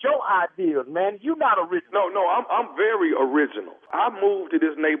trying to get your ideas, man. You not original. No, I'm very original. I moved to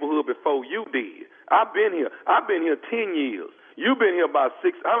this neighborhood before you did. I've been here 10 years. You've been here about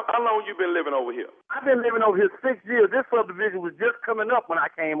 6. How long you been living over here? I've been living over here 6 years. This subdivision was just coming up when I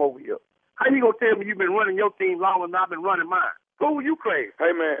came over here. How you gonna tell me you've been running your team longer than I've been running mine? Who you crazy?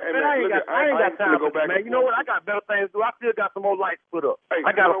 Hey man, I ain't got time for this, man. You know what? I got better things to do. I still got some more lights put up. Hey,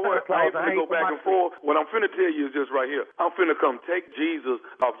 I got you know what? I ain't finna go back and forth. What I'm finna tell you is just right here. I'm finna come take Jesus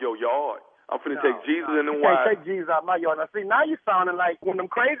off your yard. I'm finna take Jesus in the wild. Take Jesus out of my yard. Now see, now you sounding like one of them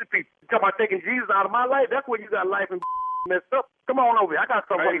crazy people. You talking about taking Jesus out of my life? That's where you got life and messed up. Come on over here. I got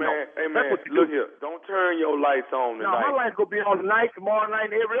something waiting on. Hey man, look here. Don't turn your lights on tonight. No, my lights gonna be on tonight, tomorrow night,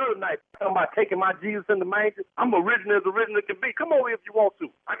 and every other night. Talking about taking my Jesus in the manger. I'm original as original can be. Come over here if you want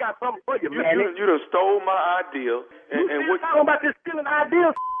to. I got something for you, man. You done stole my idea. And what talking about this stealing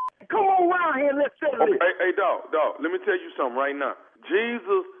ideas? Come on around here and let's settle this. Hey, dog. Let me tell you something right now.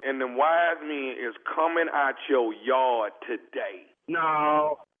 Jesus and them wise men is coming out your yard today.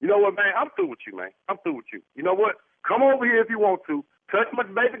 No. You know what, man? I'm through with you, man. I'm through with you. You know what? Come over here if you want to. Touch my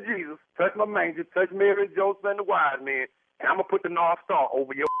baby Jesus. Touch my manger. Touch Mary and Joseph and the wise men. And I'm going to put the North Star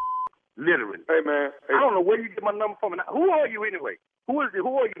over your literally. Hey, man. Hey. I don't know where you get my number from. Who are you anyway? Who are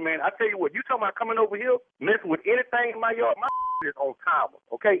you, man? I tell you what. You talking about coming over here, messing with anything in my yard? My is on timer,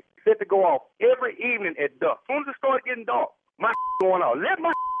 okay? Set to go off every evening at dusk. As soon as it starts getting dark, my going off. Let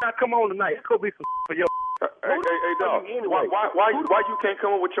my not come on tonight. It could be some for your. Hey, dog. Anyway? Why you can't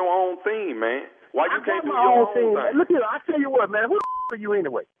come up with your own theme, man? Why you can't do your own thing? Look here, I tell you what, man. Who the are you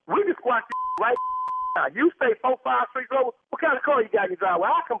anyway? We can squash this right now. You stay 4-5 streets over. What kind of car you got in your driveway?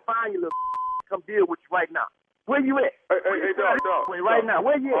 I'll come find you, little come deal with you right now. Where you at? Hey, dog. Right now,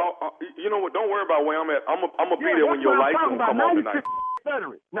 where you at? You know what? Don't worry about where I'm at. I'm gonna be there when your lights come on tonight.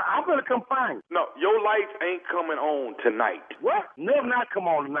 Now, I'm going to come find you. No, your lights ain't coming on tonight. What? Never not come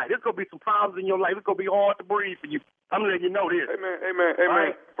on tonight. There's going to be some problems in your life. It's going to be hard to breathe for you. I'm letting you know this. Hey,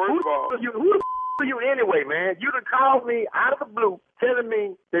 man. First of all. Who the are you anyway, man? You done called me out of the blue telling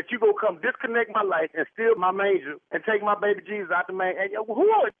me that you going to come disconnect my life and steal my manger and take my baby Jesus out the manger. And who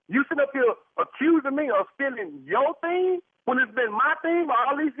are you? You sitting up here accusing me of stealing your thing? When it's been my thing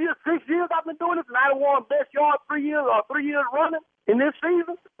all these years, 6 years I've been doing this, and I won best yard 3 years running in this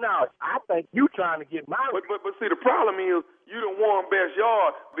season. Now, I think you trying to get my... But see, the problem is you done won best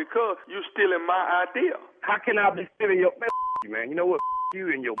yard because you stealing my idea. How can I be stealing your... Man, you know what?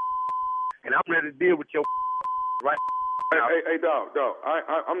 You and your... And I'm ready to deal with your... right now. Hey, dog.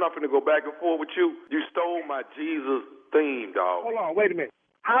 I'm not going to go back and forth with you. You stole my Jesus theme, dog. Hold on, wait a minute.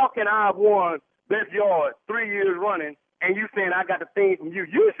 How can I have won best yard 3 years running and you saying I got the thing from you?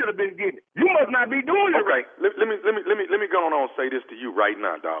 You should have been getting it. You must not be doing it right. Let me go on and say this to you right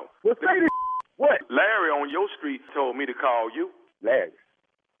now, dog. Well, say this. What? Larry on your street told me to call you. Larry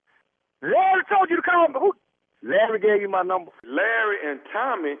told you to call me. Who? Larry gave you my number. Larry and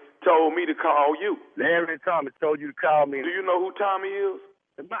Tommy told me to call you. Larry and Tommy told you to call me. Do you know who Tommy is?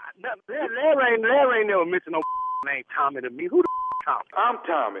 Larry ain't never mentioned no name Tommy to me. Who the Tommy? I'm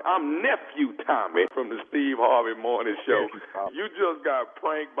Tommy. I'm nephew Tommy from the Steve Harvey Morning Show. You just got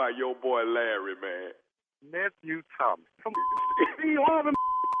pranked by your boy Larry, man. Nephew Tommy from Steve Harvey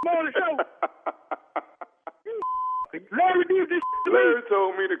Morning Show. Larry did this to me. Larry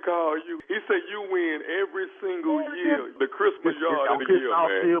told me to call you. He said you win every single year the Christmas yard of the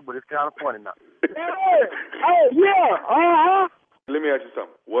year, man. But it's kind of funny now. Oh, yeah. Let me ask you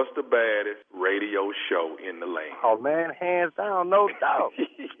something. What's the baddest radio show in the land? Oh, man, hands down, no doubt.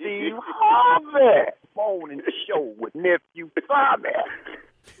 Steve Harvey Morning Show with nephew Tommy.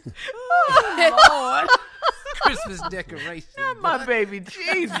 Oh, Lord. Christmas decoration. Not my baby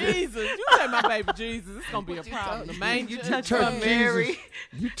Jesus. You say my baby Jesus, it's going to be a problem. The manger. You touch Mary.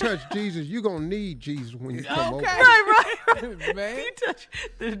 You touch Jesus, you're going to need Jesus when you come over. Right. Man. You touch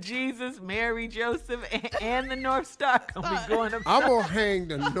the Jesus, Mary, Joseph, and the North Star going to be going up. I'm going to hang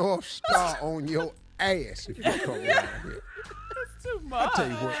the North Star on your ass if you come around here. That's too much. I tell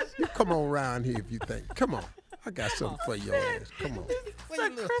you what, you come on around here if you think. Come on. I got something for your ass. Come on.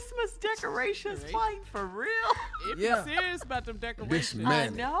 The Christmas decorations fighting for real. If you're serious about them decorations. This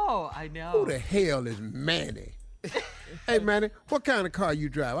Manny. I know. Who the hell is Manny? Hey, Manny, what kind of car you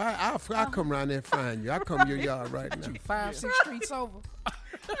drive? I'll come around there and find you. I'll come to your yard right now. 5-6 streets over.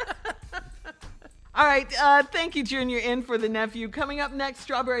 All right, thank you, Junior, in for the nephew. Coming up next,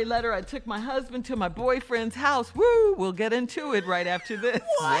 Strawberry Letter. I took my husband to my boyfriend's house. Woo! We'll get into it right after this.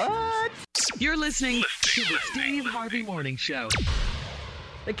 What? You're listening to the Steve Harvey Morning Show.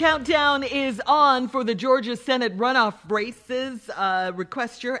 The countdown is on for the Georgia Senate runoff races.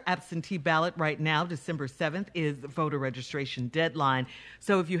 Request your absentee ballot right now. December 7th is the voter registration deadline.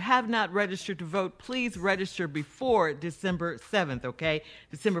 So if you have not registered to vote, please register before December 7th, okay?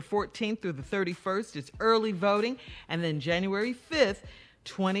 December 14th through the 31st is early voting. And then January 5th,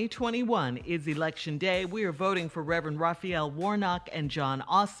 2021 is Election Day. We are voting for Reverend Raphael Warnock and John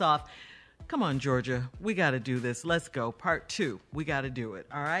Ossoff. Come on, Georgia. We got to do this. Let's go. Part 2. We got to do it.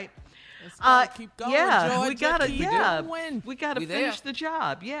 All right? Let's keep going, yeah, Georgia. we got to We finish there. the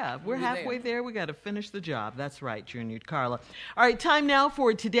job. Yeah, we're halfway there. We got to finish the job. That's right, Junior Carla. All right, time now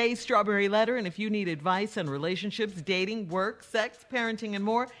for today's Strawberry Letter. And if you need advice on relationships, dating, work, sex, parenting, and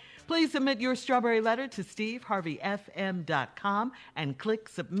more, please submit your Strawberry Letter to steveharveyfm.com and click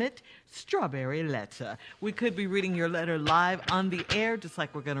Submit Strawberry Letter. We could be reading your letter live on the air, just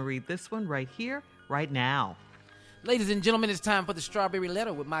like we're going to read this one right here, right now. Ladies and gentlemen, it's time for the Strawberry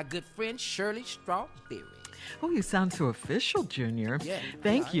Letter with my good friend Shirley Strawberry. Oh, you sound so official, Junior. Yeah.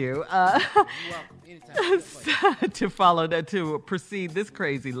 Thank you. Anytime. To proceed this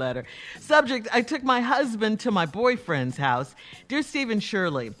crazy letter. Subject, I took my husband to my boyfriend's house. Dear Steve and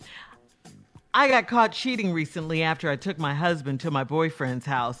Shirley, I got caught cheating recently after I took my husband to my boyfriend's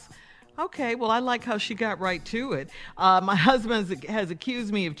house. Okay, well, I like how she got right to it. My husband has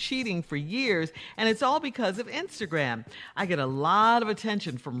accused me of cheating for years, and it's all because of Instagram. I get a lot of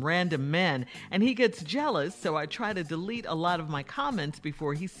attention from random men, and he gets jealous, so I try to delete a lot of my comments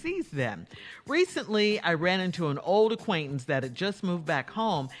before he sees them. Recently, I ran into an old acquaintance that had just moved back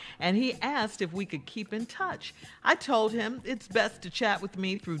home, and he asked if we could keep in touch. I told him it's best to chat with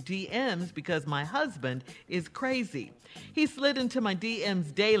me through DMs because my husband is crazy. He slid into my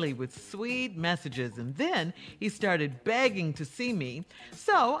DMs daily with sweet messages, and then he started begging to see me.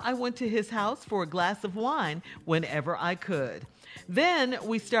 So I went to his house for a glass of wine whenever I could. Then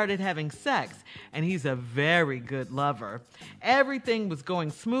we started having sex, and he's a very good lover. Everything was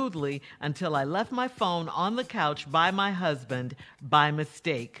going smoothly until I left my phone on the couch by my husband by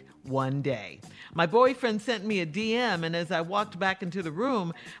mistake one day. My boyfriend sent me a DM, and as I walked back into the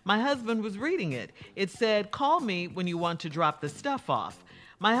room, my husband was reading it. It said, "Call me when you want to drop the stuff off."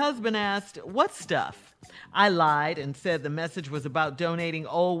 My husband asked, "What stuff?" I lied and said the message was about donating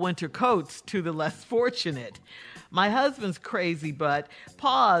old winter coats to the less fortunate. My husband's crazy butt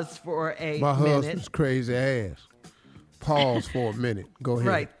paused for a minute. My husband's crazy ass. Pause for a minute. Go ahead.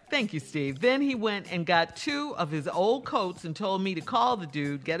 Right. Thank you, Steve. Then he went and got 2 of his old coats and told me to call the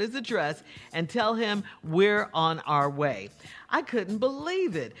dude, get his address, and tell him we're on our way. I couldn't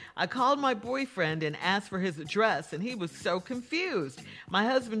believe it. I called my boyfriend and asked for his address, and he was so confused. My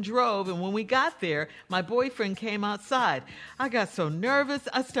husband drove, and when we got there, my boyfriend came outside. I got so nervous,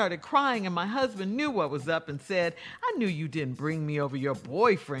 I started crying, and my husband knew what was up and said, "I knew you didn't bring me over your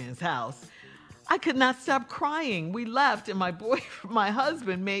boyfriend's house." I could not stop crying. We left, and my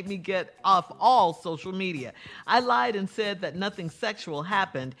husband made me get off all social media. I lied and said that nothing sexual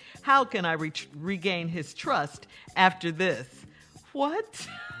happened. How can I regain his trust after this? What?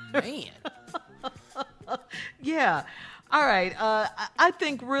 Man. Yeah. All right. I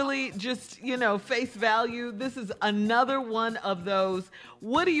think really just, face value. This is another one of those,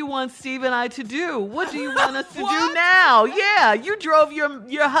 what do you want Steve and I to do? What do you want us to do now? Yeah, you drove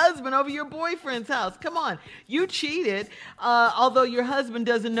your husband over your boyfriend's house. Come on. You cheated. Although your husband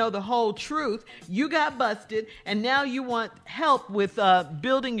doesn't know the whole truth, you got busted, and now you want help with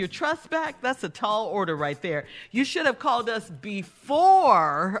building your trust back? That's a tall order right there. You should have called us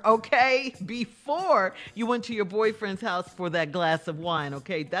before, okay? Before you went to your boyfriend's house for that glass of wine,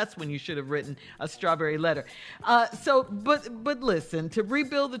 okay? That's when you should have written a Strawberry Letter. But listen, to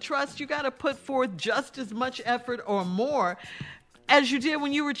rebuild the trust, you got to put forth just as much effort or more as you did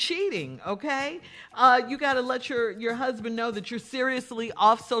when you were cheating, okay? You got to let your husband know that you're seriously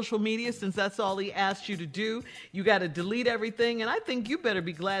off social media, since that's all he asked you to do. You got to delete everything, and I think you better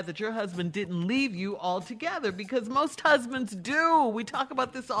be glad that your husband didn't leave you altogether, because most husbands do. We talk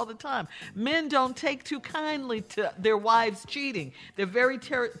about this all the time. Men don't take too kindly to their wives cheating. They're very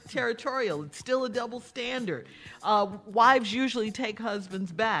territorial. It's still a double standard. Wives usually take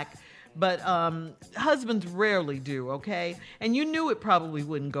husbands back, but husbands rarely do, okay? And you knew it probably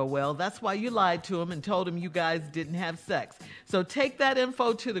wouldn't go well. That's why you lied to him and told him you guys didn't have sex. So take that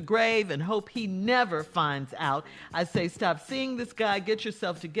info to the grave and hope he never finds out. I say stop seeing this guy. Get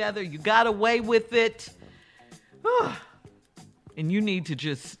yourself together. You got away with it. And you need to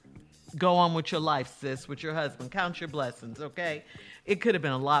just go on with your life, sis, with your husband. Count your blessings, okay? It could have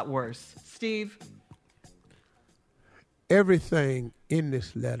been a lot worse. Steve? Everything in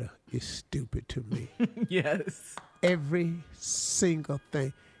this letter is stupid to me. Yes. Every single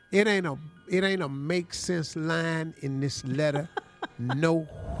thing. It ain't a make sense line in this letter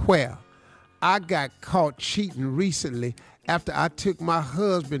nowhere. I got caught cheating recently after I took my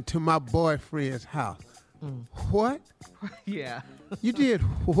husband to my boyfriend's house. What? Yeah. You did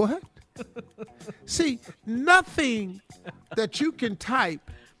what? See, nothing that you can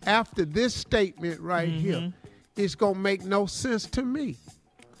type after this statement right here is going to make no sense to me.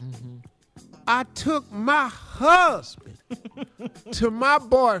 I took my husband to my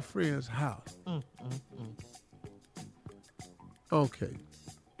boyfriend's house. Okay.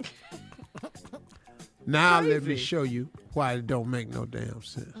 Now let me show you why it don't make no damn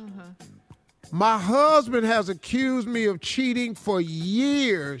sense. My husband has accused me of cheating for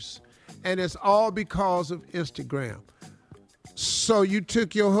years, and it's all because of Instagram. So you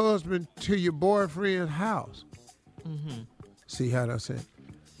took your husband to your boyfriend's house. See how that's it?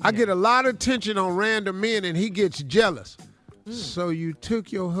 I get a lot of attention on random men, and he gets jealous. So you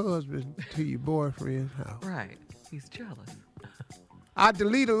took your husband to your boyfriend's house. Right. He's jealous. I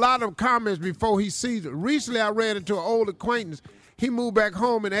delete a lot of comments before he sees it. Recently, I ran into an old acquaintance. He moved back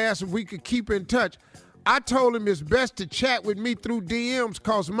home and asked if we could keep in touch. I told him it's best to chat with me through DMs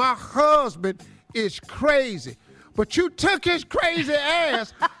because my husband is crazy. But you took his crazy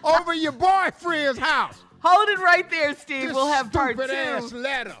ass over your boyfriend's house. Hold it right there, Steve. This we'll have part two. stupid-ass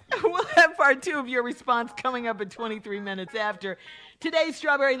letter. We'll have part two of your response coming up at 23 minutes after. Today's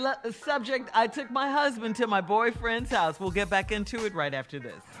Strawberry subject, I took my husband to my boyfriend's house. We'll get back into it right after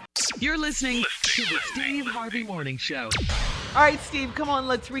this. You're listening to the Steve Harvey Morning Show. All right, Steve, come on.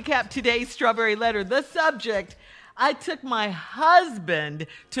 Let's recap today's Strawberry Letter. The subject, I took my husband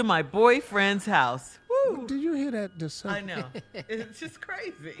to my boyfriend's house. Woo. Did you hear that? I know. It's just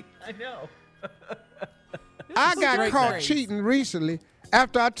crazy. I know. I got caught cheating recently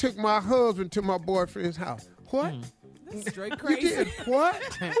after I took my husband to my boyfriend's house. What? That's straight You crazy. did what?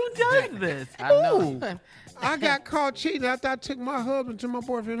 Who does this? I know. Ooh. I got caught cheating after I took my husband to my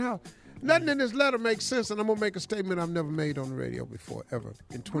boyfriend's house. Nothing in this letter makes sense, and I'm going to make a statement I've never made on the radio before, ever.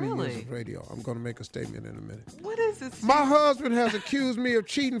 In 20 years Really? of radio, I'm going to make a statement in a minute. What is this? My husband has accused me of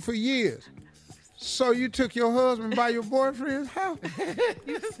cheating for years. So you took your husband by your boyfriend's house?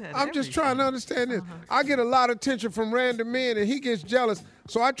 I'm just trying to understand this. I get a lot of attention from random men, and he gets jealous,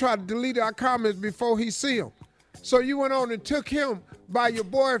 so I try to delete our comments before he see them. So you went on and took him by your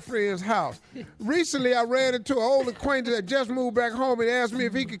boyfriend's house. Recently, I ran into an old acquaintance that just moved back home and asked me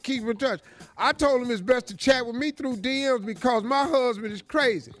if he could keep in touch. I told him it's best to chat with me through DMs because my husband is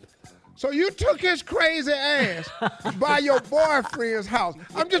crazy. So you took his crazy ass by your boyfriend's house.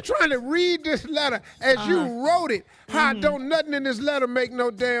 I'm just trying to read this letter as you wrote it. How don't nothing in this letter make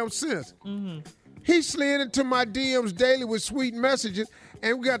no damn sense. He slid into my DMs daily with sweet messages,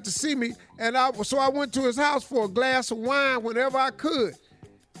 and we got to see me. And so I went to his house for a glass of wine whenever I could.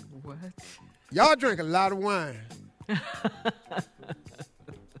 What? Y'all drink a lot of wine. I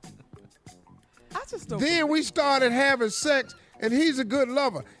just don't. Then we started having sex, and he's a good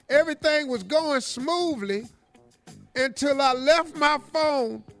lover. Everything was going smoothly until I left my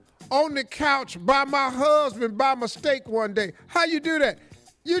phone on the couch by my husband by mistake one day. How you do that?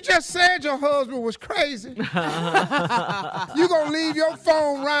 You just said your husband was crazy. You gonna leave your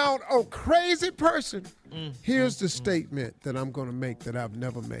phone around a crazy person? Here's the statement that I'm gonna make that I've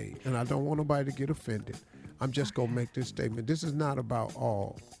never made, and I don't want nobody to get offended. I'm just gonna make this statement. This is not about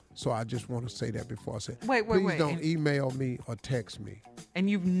all, so I just want to say that before I say. Please don't email me or text me. And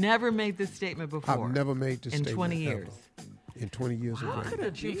you've never made this statement before? I've never made this statement in 20 years. Ever. In 20 years of How radio. could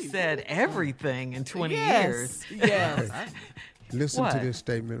have you said everything in 20 years? Yes. Listen What? to this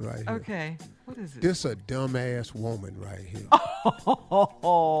statement right here. Okay. What is it? This a dumbass woman right here.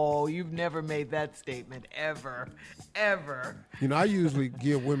 Oh, you've never made that statement ever. Ever. You know, I usually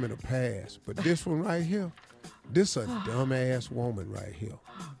give women a pass, but this one right here, this a dumbass woman right here.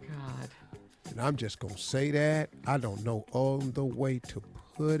 Oh, God. And I'm just going to say that. I don't know other way to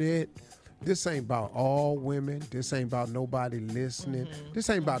put it. This ain't about all women. This ain't about nobody listening. This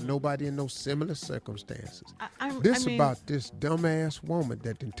ain't about nobody in no similar circumstances. This about this dumbass woman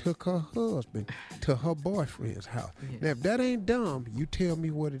that then took her husband to her boyfriend's house. Yeah. Now, if that ain't dumb, you tell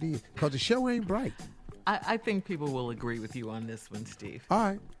me what it is, because the show ain't bright. I think people will agree with you on this one, Steve. All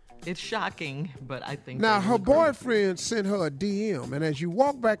right. It's shocking, but I think Now, they her will agree. boyfriend sent her a DM, and as you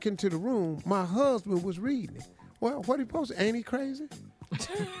walk back into the room, my husband was reading it. Well, what he posted? Ain't he crazy?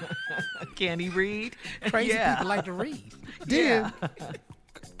 Can he read? Crazy people like to read. Then,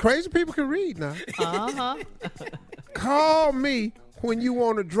 crazy people can read now. Uh-huh. Call me when you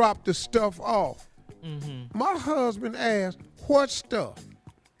want to drop the stuff off. My husband asked, what stuff?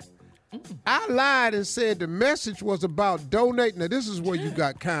 I lied and said the message was about donating. Now, this is where you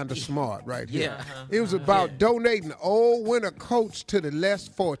got kind of smart right here. It was about donating old winter coats to the less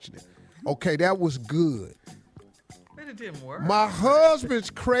fortunate. Okay, that was good. But it didn't work. My husband's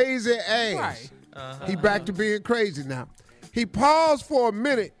crazy ass. He back to being crazy now. He paused for a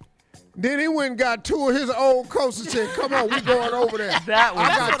minute. Then he went and got 2 of his old coats and said, come on, we going over there.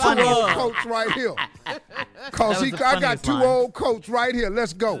 I got 2 old coats right here. Because I got 2 old coats right here.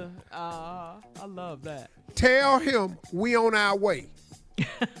 Let's go. I love that. Tell him we on our way.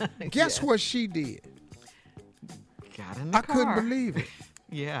 Guess what she did? Got in the I couldn't believe it.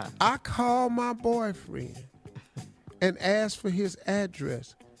 Yeah. I called my boyfriend and asked for his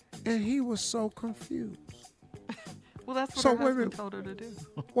address, and he was so confused. Well, that's what her husband told her to do.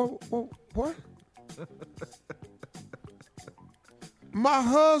 What? My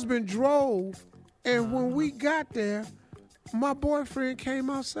husband drove, and when we got there, my boyfriend came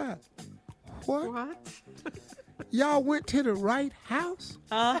outside. What? Y'all went to the right house?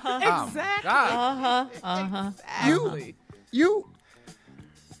 Exactly. Exactly.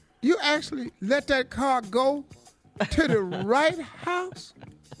 You actually let that car go to the right house?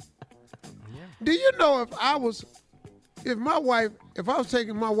 Do you know if I was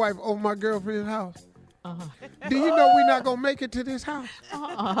taking my wife over my girlfriend's house, do you know we're not gonna make it to this house?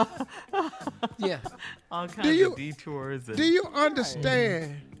 Yeah. All kinds of detours. Do you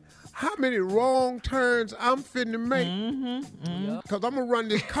understand how many wrong turns I'm finna make? Because I'm gonna run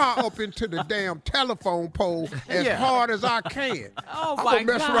this car up into the damn telephone pole as hard as I can. Oh, I'm my gonna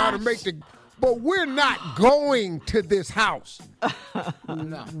mess around and make but we're not going to this house.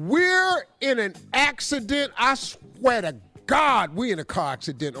 No. We're in an accident. I swear to God, we in a car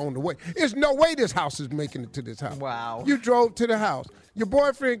accident on the way. There's no way this house is making it to this house. Wow. You drove to the house. Your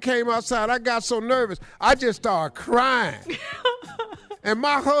boyfriend came outside. I got so nervous, I just started crying. And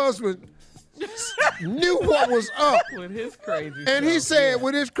my husband knew what was up. With his crazy And he said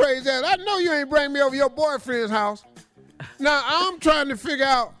with his crazy ass, I know you ain't bring me over your boyfriend's house. Now, I'm trying to figure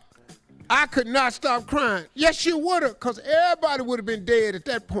out, I could not stop crying. Yes, you would have, because everybody would have been dead at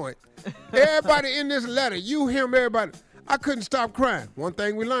that point. Everybody in this letter, you, him, everybody. I couldn't stop crying. One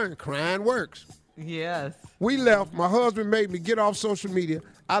thing we learned, crying works. Yes. We left. My husband made me get off social media.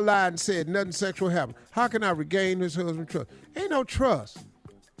 I lied and said nothing sexual happened. How can I regain this husband's trust? Ain't no trust.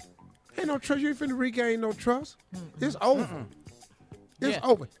 Ain't no trust. You ain't finna regain no trust. It's over. It's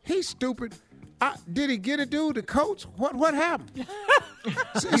over. He's stupid. Did he get a dude to coach? What happened?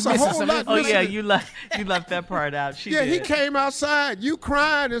 It's a whole lot. Oh yeah, you left that part out. He came outside. You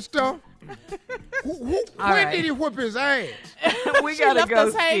crying and stuff. When did he whip his ass? We gotta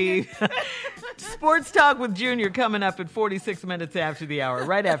go, Steve. Sports Talk with Junior coming up at 46 minutes after the hour.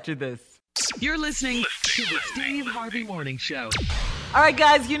 Right after this. You're listening to the Steve Harvey Morning Show. All right,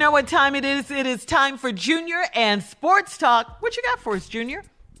 guys. You know what time it is? It is time for Junior and Sports Talk. What you got for us, Junior?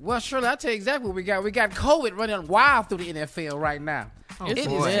 Well, Shirley, I'll tell you exactly what we got. We got COVID running wild through the NFL right now. We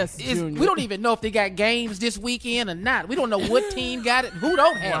don't even know if they got games this weekend or not. We don't know what team got it, who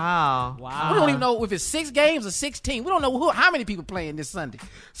don't have it. Wow. We don't even know if it's 6 games or 16. We don't know how many people playing this Sunday.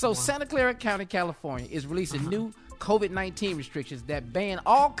 So Santa Clara County, California is releasing new COVID-19 restrictions that ban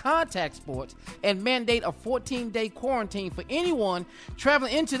all contact sports and mandate a 14-day quarantine for anyone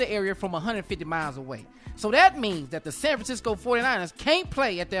traveling into the area from 150 miles away. So that means that the San Francisco 49ers can't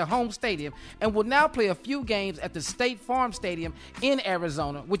play at their home stadium and will now play a few games at the State Farm Stadium in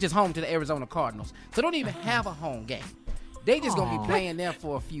Arizona, which is home to the Arizona Cardinals. So they don't even have a home game. They just going to be playing there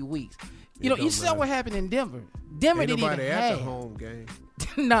for a few weeks. You saw what happened in Denver. Denver didn't even have the home game.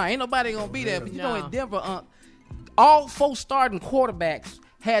 Nah, ain't nobody going to be there. But in Denver, all 4 starting quarterbacks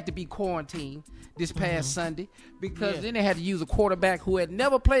had to be quarantined this past Sunday because then they had to use a quarterback who had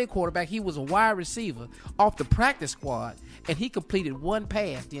never played quarterback. He was a wide receiver off the practice squad, and he completed 1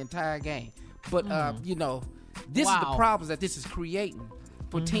 pass the entire game. But, this is the problems that this is creating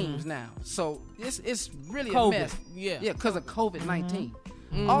for teams now. So it's really a mess. Yeah, because of COVID-19.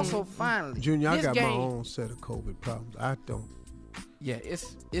 Also, finally, Junior, I got my own set of COVID problems. I don't. Yeah,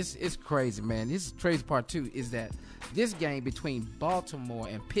 it's crazy, man. This crazy part, too, is that this game between Baltimore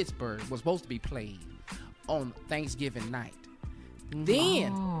and Pittsburgh was supposed to be played on Thanksgiving night.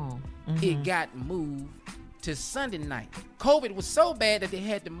 Then it got moved to Sunday night. COVID was so bad that they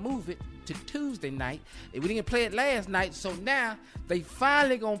had to move it to Tuesday night. We didn't play it last night, so now they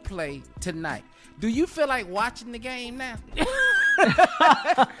finally going to play tonight. Do you feel like watching the game now?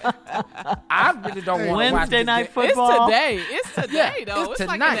 I really don't want to watch Wednesday night football. It's today, though. It's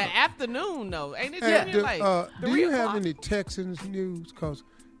tonight. Like in the afternoon, though. Ain't it? Do you have any Texans news? Because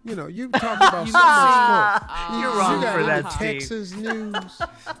You know, you talking about something You're wrong got for that, any Steve. Texas news.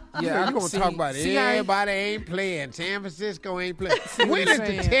 Yeah, you gonna talk about everybody ain't playing. San Francisco ain't playing. When did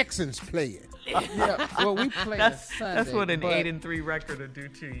the Texans play it? Yeah, well, we play Sunday. That's what an 8-3 record will do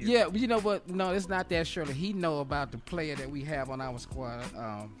to you. Yeah, you know what? No, it's not that, Shirley. He know about the player that we have on our squad,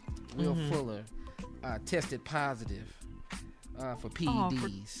 Will Fuller, tested positive for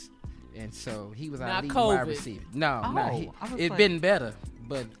PEDs. And so he was our leading wide receiver. No, it's been better,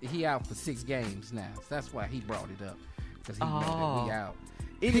 but he out for 6 games now. So that's why he brought it up, because he know that we out.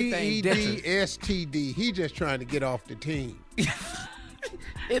 PED, STD. He just trying to get off the team.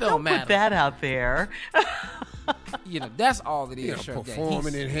 It don't matter. Put that out there. You know, that's all it is. Yeah, Sure,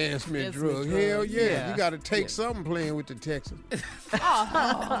 performing enhancement drug. Hell yeah. You got to take something playing with the Texans.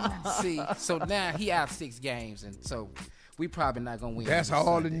 See, so now he out 6 games, and so we probably not going to win. That's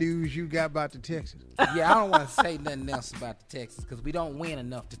all the news you got about the Texans. Yeah, I don't want to say nothing else about the Texans, because we don't win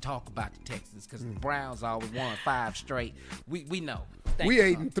enough to talk about the Texans, because the Browns always won 5 straight. We know. We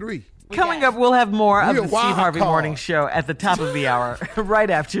 8-3. Coming up, we'll have more of the Steve wild Harvey card. Morning Show at the top of the hour, right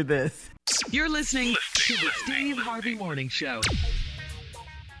after this. You're listening to the Steve Harvey Morning Show.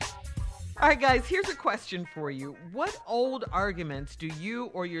 All right, guys, here's a question for you. What old arguments do you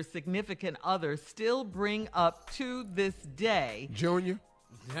or your significant other still bring up to this day? Junior?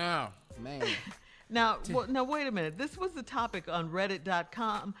 No, man. Now, wait a minute. This was the topic on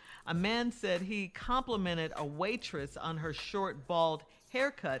Reddit.com. A man said he complimented a waitress on her short, bald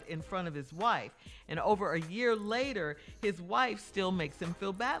haircut in front of his wife. And over a year later, his wife still makes him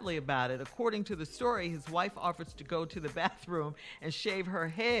feel badly about it. According to the story, his wife offers to go to the bathroom and shave her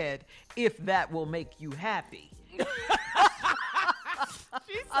head if that will make you happy.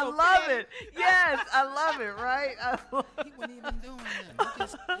 I love it. Yes, I love it, right? He wasn't even doing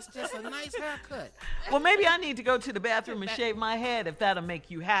that. It's just a nice haircut. Well, maybe I need to go to the bathroom and shave my head if that'll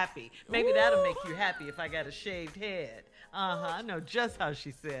make you happy. Maybe that'll make you happy if I got a shaved head. I know just how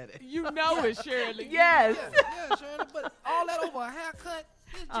she said it. You know it, Shirley. Yes. Yeah, Shirley, but all that over a haircut,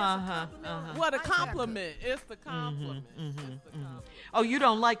 it's just a compliment. What a compliment. It's the compliment. It's the compliment. Oh, you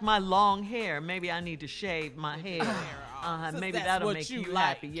don't like my long hair. Maybe I need to shave my hair. Maybe that's that'll what make you you like.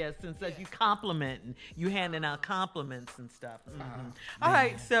 happy. Yes, since you compliment and you handing out compliments and stuff. All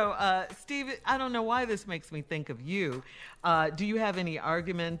right, so Steve, I don't know why this makes me think of you. Do you have any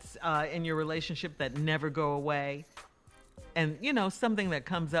arguments in your relationship that never go away? And, you know, something that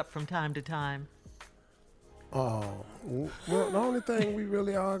comes up from time to time? Oh, well, the only thing we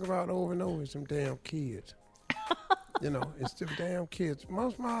really argue about over and over is them damn kids. You know, it's the damn kids.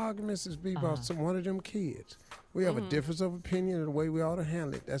 Most of my arguments is about one of them kids. We have a difference of opinion of the way we ought to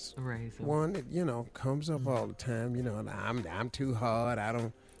handle it. That's one that, you know, comes up all the time. You know, and I'm too hard. I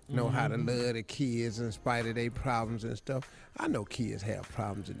don't know how to love the kids in spite of their problems and stuff. I know kids have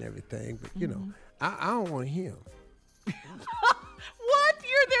problems and everything, but, you know, I don't want to hear them. What?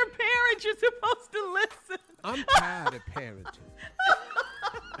 You're their parent. You're supposed to listen. I'm tired of parenting.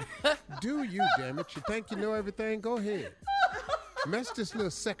 Do you, damn it? You think you know everything? Go ahead. Mess this little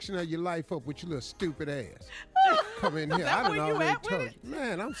section of your life up with your little stupid ass. Come in here. I done already told you.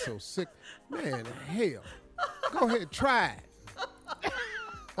 Man, I'm so sick. Man, hell. Go ahead, try it.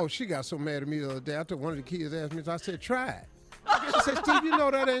 Oh, she got so mad at me the other day. I told one of the kids asked me, I said, try it. She said, Steve, you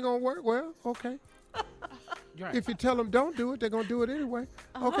know that ain't going to work. Well, okay. Right. If you tell them don't do it, they're going to do it anyway.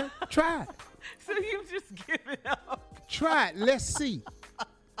 Okay, try it. So you've just given up. Try it. Let's see.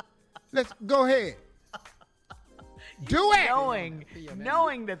 Let's go ahead. Do it.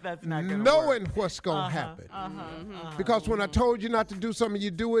 Knowing that that's not going to work. Knowing what's going to happen. Because when I told you not to do something, you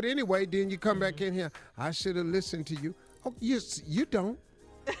do it anyway, then you come back in here. I should have listened to you. Oh, you don't.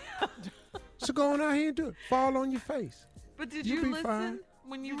 So go on out here and do it. Fall on your face. But did you listen fine.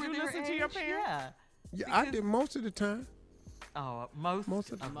 when you were listen to your parents? Yeah, I did most of the time. Oh, most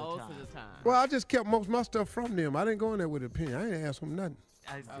of the time. Well, I just kept most of my stuff from them. I didn't go in there with an opinion. I didn't ask them nothing.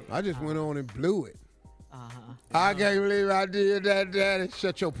 I just went on and blew it. I can't believe I did that, Daddy.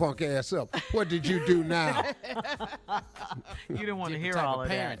 Shut your punk ass up. What did you do now? You didn't want to hear all of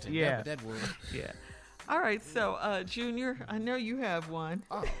that. Yeah. That word. Yeah. All right, so Junior, I know you have one.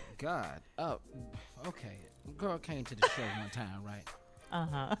 Oh God. Okay. A girl came to the show one time, right?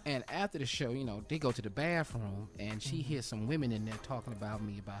 And after the show, you know, they go to the bathroom, and she hears some women in there talking about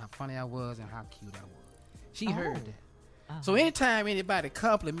me, about how funny I was and how cute I was. She heard that. So anytime anybody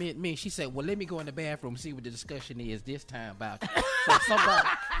compliment me, she said, well, let me go in the bathroom and see what the discussion is this time about you. So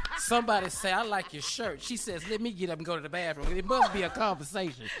Somebody say, I like your shirt. She says, let me get up and go to the bathroom. It must be a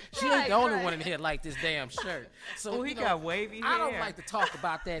conversation. She ain't the only one in here like this damn shirt. So he got wavy hair. I don't like to talk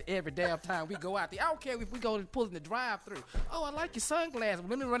about that every damn time we go out there. I don't care if we go to pull in the drive-thru. Oh, I like your sunglasses.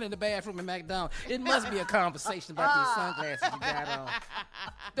 Let me run in the bathroom at McDonald's. It must be a conversation about these sunglasses you got on.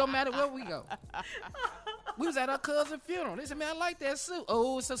 Don't matter where we go. We was at our cousin's funeral. They said, man, I like that suit.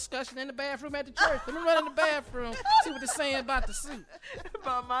 Oh, it's a discussion in the bathroom at the church. Let me run in the bathroom, see what they're saying about the suit.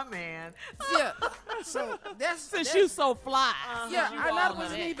 About my man. Yeah. So Since you so fly. Yeah, I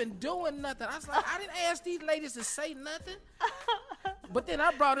wasn't even doing nothing. I was like, I didn't ask these ladies to say nothing. But then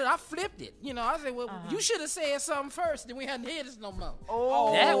I flipped it. You know, I said, well, you should have said something first, then we hadn't heard this no more.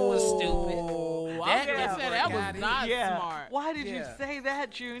 Oh. That was stupid. That was not smart. Why did you say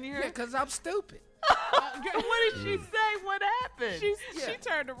that, Junior? Yeah, because I'm stupid. What did she say? What happened? She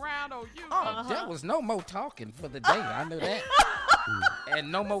turned around on you. Oh, there was no more talking for the day. I knew that.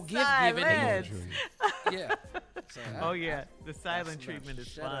 And no more gift giving. Yeah. So the silent treatment is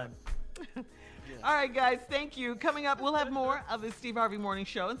fun. All right, guys, thank you. Coming up, we'll have more of the Steve Harvey Morning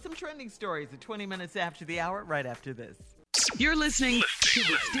Show and some trending stories at 20 minutes after the hour, right after this. You're listening to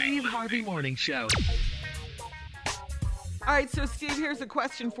the Steve Harvey Morning Show. All right, so Steve, here's a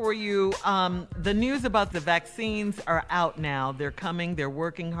question for you. The news about the vaccines are out now. They're coming. They're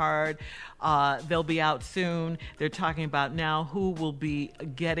working hard. They'll be out soon. They're talking about now who will be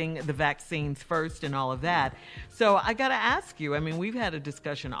getting the vaccines first and all of that. So I got to ask you, I mean, we've had a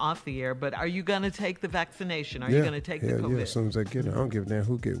discussion off the air, but are you going to take the vaccination? Are you going to take the COVID? Yeah, as soon as I get it. I don't give a damn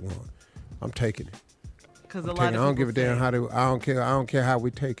who get one. I'm taking it. Because a lot of people I don't give a damn how I don't care how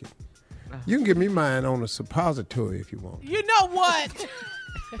we take it. You can give me mine on a suppository if you want. You know what?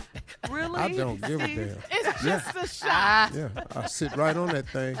 Really? I don't give a damn. It's just a shot. Yeah, I sit right on that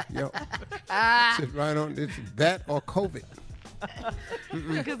thing. Yo, sit right on it's that or COVID.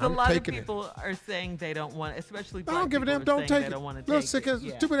 Because a lot of people are saying they don't want, especially black I don't give a damn. people Don't take they it. don't want to Little take sick it.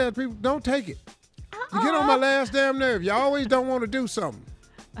 ass, stupid ass people, don't take it. You get on my last damn nerve. You always don't want to do something.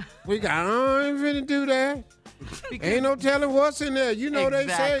 I ain't finna do that. Ain't no telling what's in there. You know they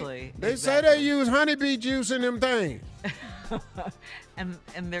say they use honeybee juice in them things.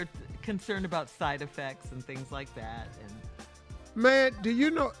 and they're concerned about side effects and things like that. And man, do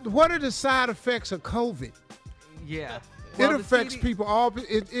you know what are the side effects of COVID? Yeah. It affects people all.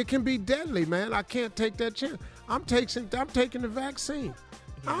 It can be deadly, man. I can't take that chance. I'm taking the vaccine.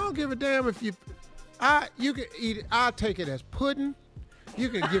 Yeah. I don't give a damn if you can eat it. I'll take it as pudding. You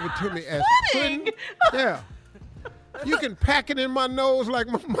can give it to me as pudding. Yeah. You can pack it in my nose like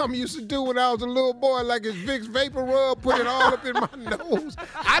my mom used to do when I was a little boy, like his Vicks Vapor Rub, put it all up in my nose.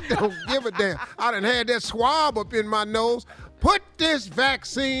 I don't give a damn. I done had that swab up in my nose. Put this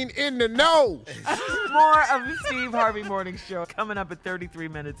vaccine in the nose. More of the Steve Harvey Morning Show coming up at 33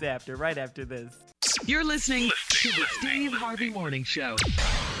 minutes after, right after this. You're listening to the Steve Harvey Morning Show.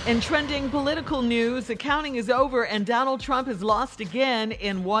 In trending political news, the counting is over and Donald Trump has lost again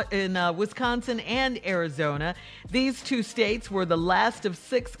in Wisconsin and Arizona. These two states were the last of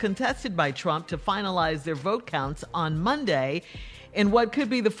 6 contested by Trump to finalize their vote counts on Monday in what could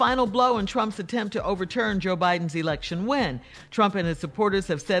be the final blow in Trump's attempt to overturn Joe Biden's election win. Trump and his supporters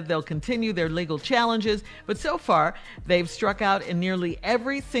have said they'll continue their legal challenges, but so far they've struck out in nearly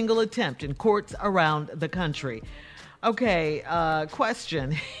every single attempt in courts around the country. Okay,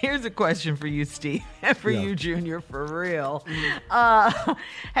 question. Here's a question for you, Steve, and for you, Junior, for real. Have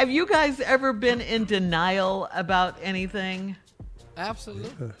you guys ever been in denial about anything?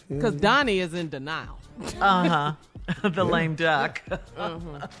 Absolutely. Because Donnie is in denial. Uh-huh. The lame duck.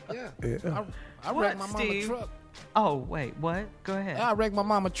 Yeah. I wrecked my mama's truck. Oh, wait, what? Go ahead. I wrecked my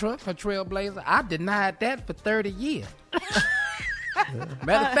mama's truck, her Trailblazer. I denied that for 30 years.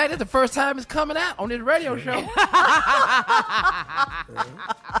 Matter of fact, it's the first time it's coming out on this radio show.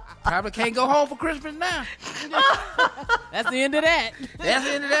 Probably can't go home for Christmas now. That's the end of that. That's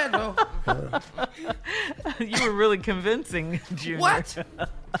the end of that, though. You were really convincing, Junior. What?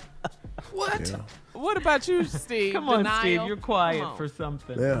 What? Yeah. What about you, Steve? Come on, Denial? Steve. You're quiet for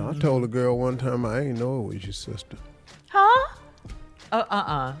something. Yeah, I told a girl one time I ain't know it was your sister.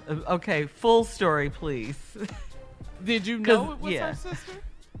 Huh? Okay, full story, please. Did you know it was her sister?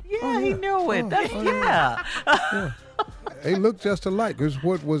 Yeah, he knew it. Yeah. They look just alike.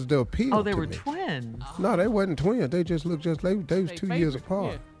 What was the appeal? Oh, they to were me. twins. No, they wasn't twins. They just looked just like they was 2 years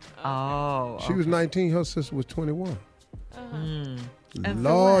apart. Oh. She was 19. Her sister was 21. And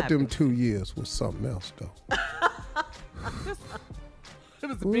Lord, them 2 years was something else, though. It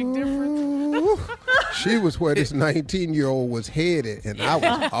was a big difference. She was where this 19-year-old was headed, and I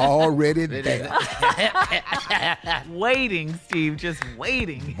was already there. Waiting, Steve, just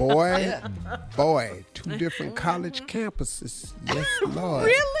waiting. Boy, 2 different college campuses. Yes, Lord.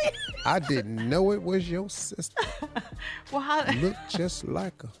 Really? I didn't know it was your sister. Well, how? Looked just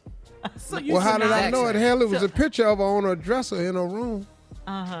like her. So How did I know it? Hell, it was a picture of her on her dresser in her room.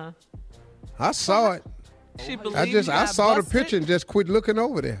 Uh-huh. I saw it. She believed I saw the picture and just quit looking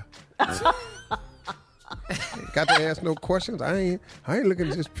over there. Got to ask no questions. I ain't looking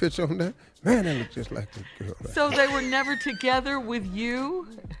at this picture on that. Man, that looks just like the girl. So they were never together with you?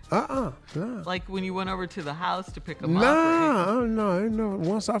 Nah. Like when you went over to the house to pick them up? No.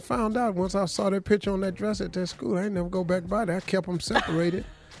 Once I saw that picture on that dress at that school, I ain't never go back by there. I kept them separated.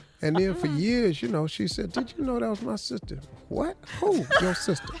 And then for years, she said, "Did you know that was my sister?" What? Who? Your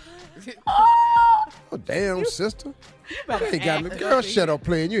sister? Oh, damn, sister. You ain't got no girl. Shut up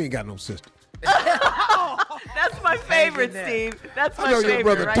playing. You ain't got no sister. That's my favorite, Steve. That's my favorite. I know your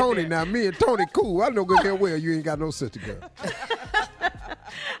brother right Tony there. now. Me and Tony cool. I know good and well you ain't got no sister, girl.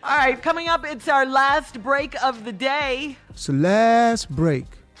 All right, coming up, it's our last break of the day. It's the last break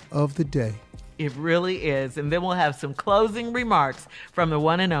of the day. It really is. And then we'll have some closing remarks from the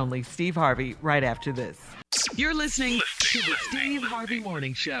one and only Steve Harvey right after this. You're listening to the Steve Harvey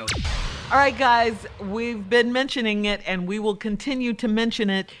Morning Show. All right, guys, we've been mentioning it, and we will continue to mention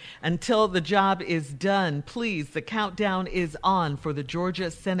it until the job is done. Please, the countdown is on for the Georgia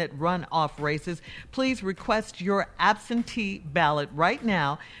Senate runoff races. Please request your absentee ballot right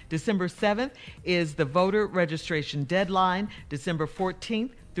now. December 7th is the voter registration deadline. December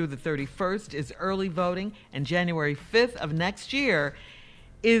 14th through the 31st is early voting, and January 5th of next year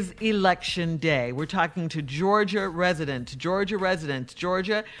is Election Day. We're talking to Georgia residents.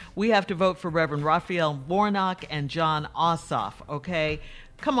 Georgia, we have to vote for Reverend Raphael Warnock and John Ossoff, okay?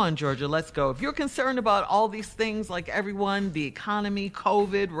 Come on, Georgia, let's go. If you're concerned about all these things like everyone, the economy,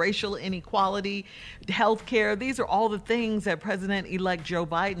 COVID, racial inequality, health care, these are all the things that President-elect Joe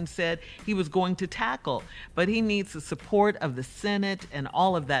Biden said he was going to tackle. But he needs the support of the Senate and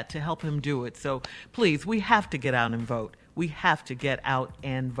all of that to help him do it. So please, we have to get out and vote. We have to get out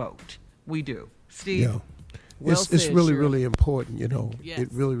and vote. We do. Steve? Yeah. It's really important, Yes. It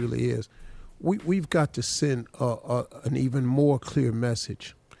really is. We've got to send an even more clear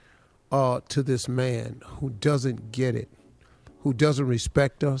message to this man who doesn't get it, who doesn't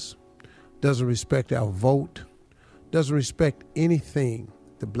respect us, doesn't respect our vote, doesn't respect anything,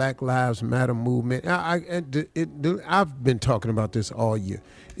 the Black Lives Matter movement. I've been talking about this all year.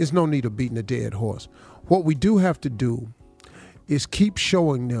 There's no need of beating a dead horse. What we do have to do is keep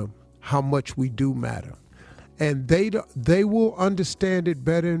showing them how much we do matter. And they will understand it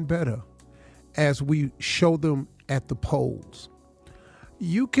better and better as we show them at the polls.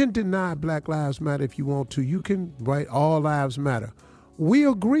 You can deny Black Lives Matter if you want to. You can write All Lives Matter. We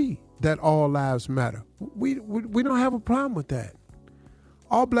agree that all lives matter. We don't have a problem with that.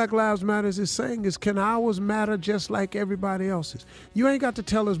 All Black Lives Matter is saying is, can ours matter just like everybody else's? You ain't got to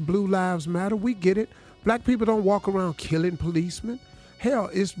tell us blue lives matter. We get it. Black people don't walk around killing policemen. Hell,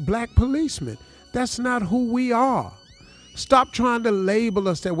 it's black policemen. That's not who we are. Stop trying to label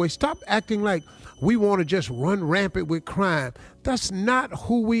us that way. Stop acting like we want to just run rampant with crime. That's not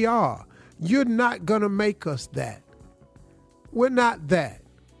who we are. You're not going to make us that. We're not that.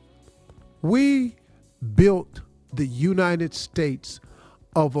 We built the United States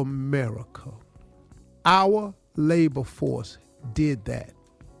of America. Our labor force did that.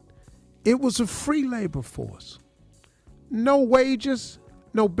 It was a free labor force. No wages,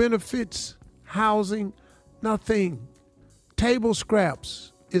 no benefits, housing, nothing. Table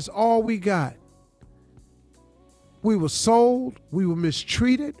scraps is all we got. We were sold, we were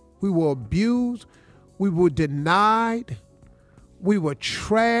mistreated, we were abused, we were denied, we were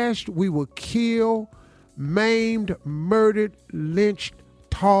trashed, we were killed, maimed, murdered, lynched,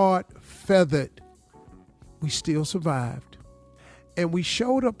 tarred, feathered. We still survived. And we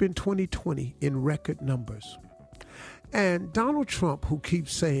showed up in 2020 in record numbers. And Donald Trump, who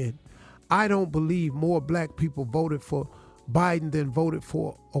keeps saying, I don't believe more black people voted for Biden than voted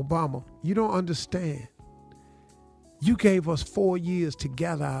for Obama. You don't understand. You gave us 4 years to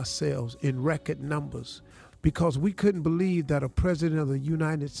gather ourselves in record numbers because we couldn't believe that a president of the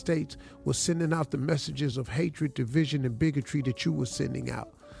United States was sending out the messages of hatred, division, and bigotry that you were sending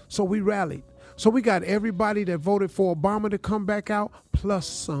out. So we rallied. So we got everybody that voted for Obama to come back out, plus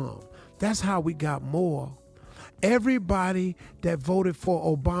some. That's how we got more. Everybody that voted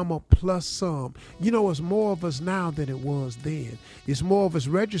for Obama plus some. It's more of us now than it was then. It's more of us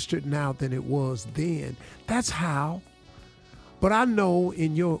registered now than it was then. That's how. But I know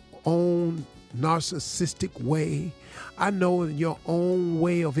in your own narcissistic way. I know in your own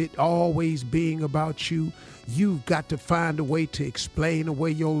way of it always being about you, you've got to find a way to explain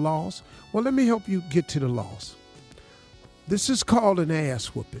away your loss. Well, let me help you get to the loss. This is called an ass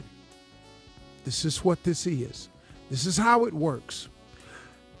whooping. This is what this is. This is how it works.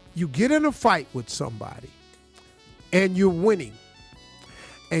 You get in a fight with somebody and you're winning.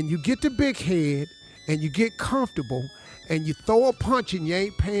 And you get the big head and you get comfortable and you throw a punch and you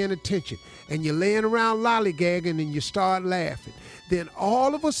ain't paying attention. And you're laying around lollygagging and you start laughing. Then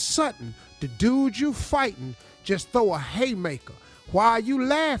all of a sudden, the dude you fighting just throw a haymaker. While you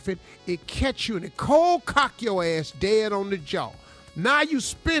laughing, it catch you and it cold cock your ass dead on the jaw. Now you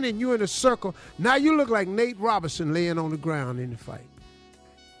spinning, you in a circle. Now you look like Nate Robinson laying on the ground in the fight.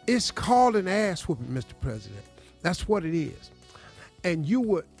 It's called an ass whooping, Mr. President. That's what it is. And you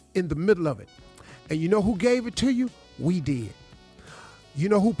were in the middle of it. And you know who gave it to you? We did. You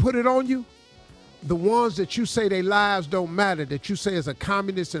know who put it on you? The ones that you say their lives don't matter, that you say is a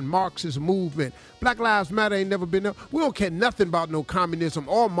communist and Marxist movement. Black Lives Matter ain't never been there. We don't care nothing about no communism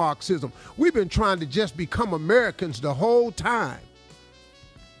or Marxism. We've been trying to just become Americans the whole time.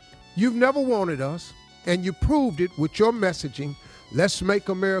 You've never wanted us, and you proved it with your messaging, let's make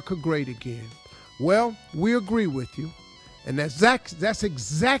America great again. Well, we agree with you, and that's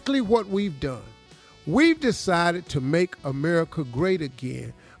exactly what we've done. We've decided to make America great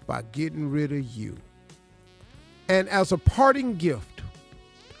again by getting rid of you. And as a parting gift,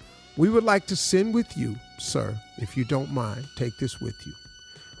 we would like to send with you, sir, if you don't mind, take this with you.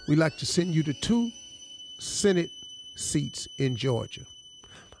 We'd like to send you to 2 Senate seats in Georgia.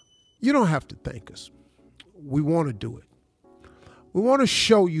 You don't have to thank us. We want to do it. We want to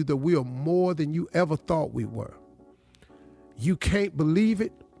show you that we are more than you ever thought we were. You can't believe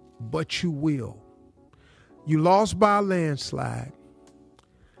it, but you will. You lost by a landslide.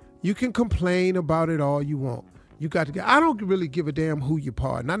 You can complain about it all you want. You got to get. I don't really give a damn who you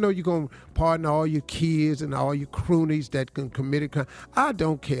pardon. I know you're going to pardon all your kids and all your croonies that can commit a crime. I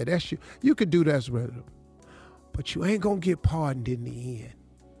don't care. That's you. You can do that as well. But you ain't going to get pardoned in the end.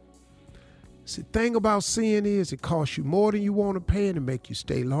 See, the thing about sin is it costs you more than you want to pay and it make you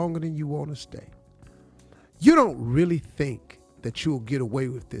stay longer than you want to stay. You don't really think that you'll get away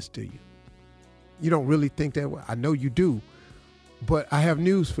with this, do you? You don't really think that way. I know you do, but I have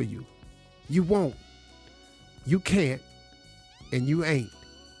news for you. You won't. You can't, and you ain't.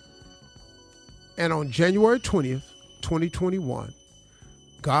 And on January 20th, 2021,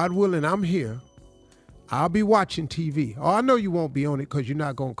 God willing, I'm here. I'll be watching TV. Oh, I know you won't be on it because you're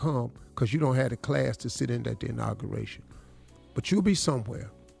not going to come because you don't have a class to sit in at the inauguration. But you'll be somewhere.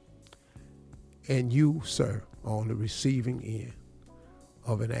 And you, sir, are on the receiving end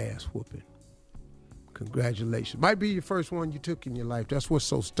of an ass whooping. Congratulations. Might be your first one you took in your life. That's what's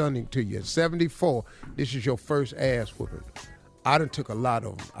so stunning to you. At 74, this is your first ass whooping. I done took a lot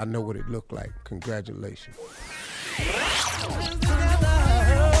of them. I know what it looked like. Congratulations.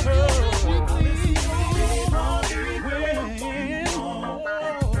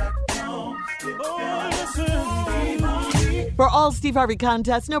 For all Steve Harvey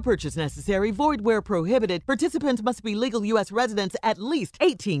contests, no purchase necessary, void where prohibited. Participants must be legal U.S. residents at least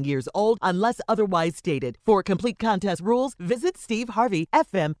 18 years old unless otherwise stated. For complete contest rules, visit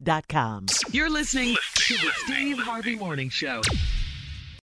SteveHarveyFM.com. You're listening to the Steve Harvey Morning Show.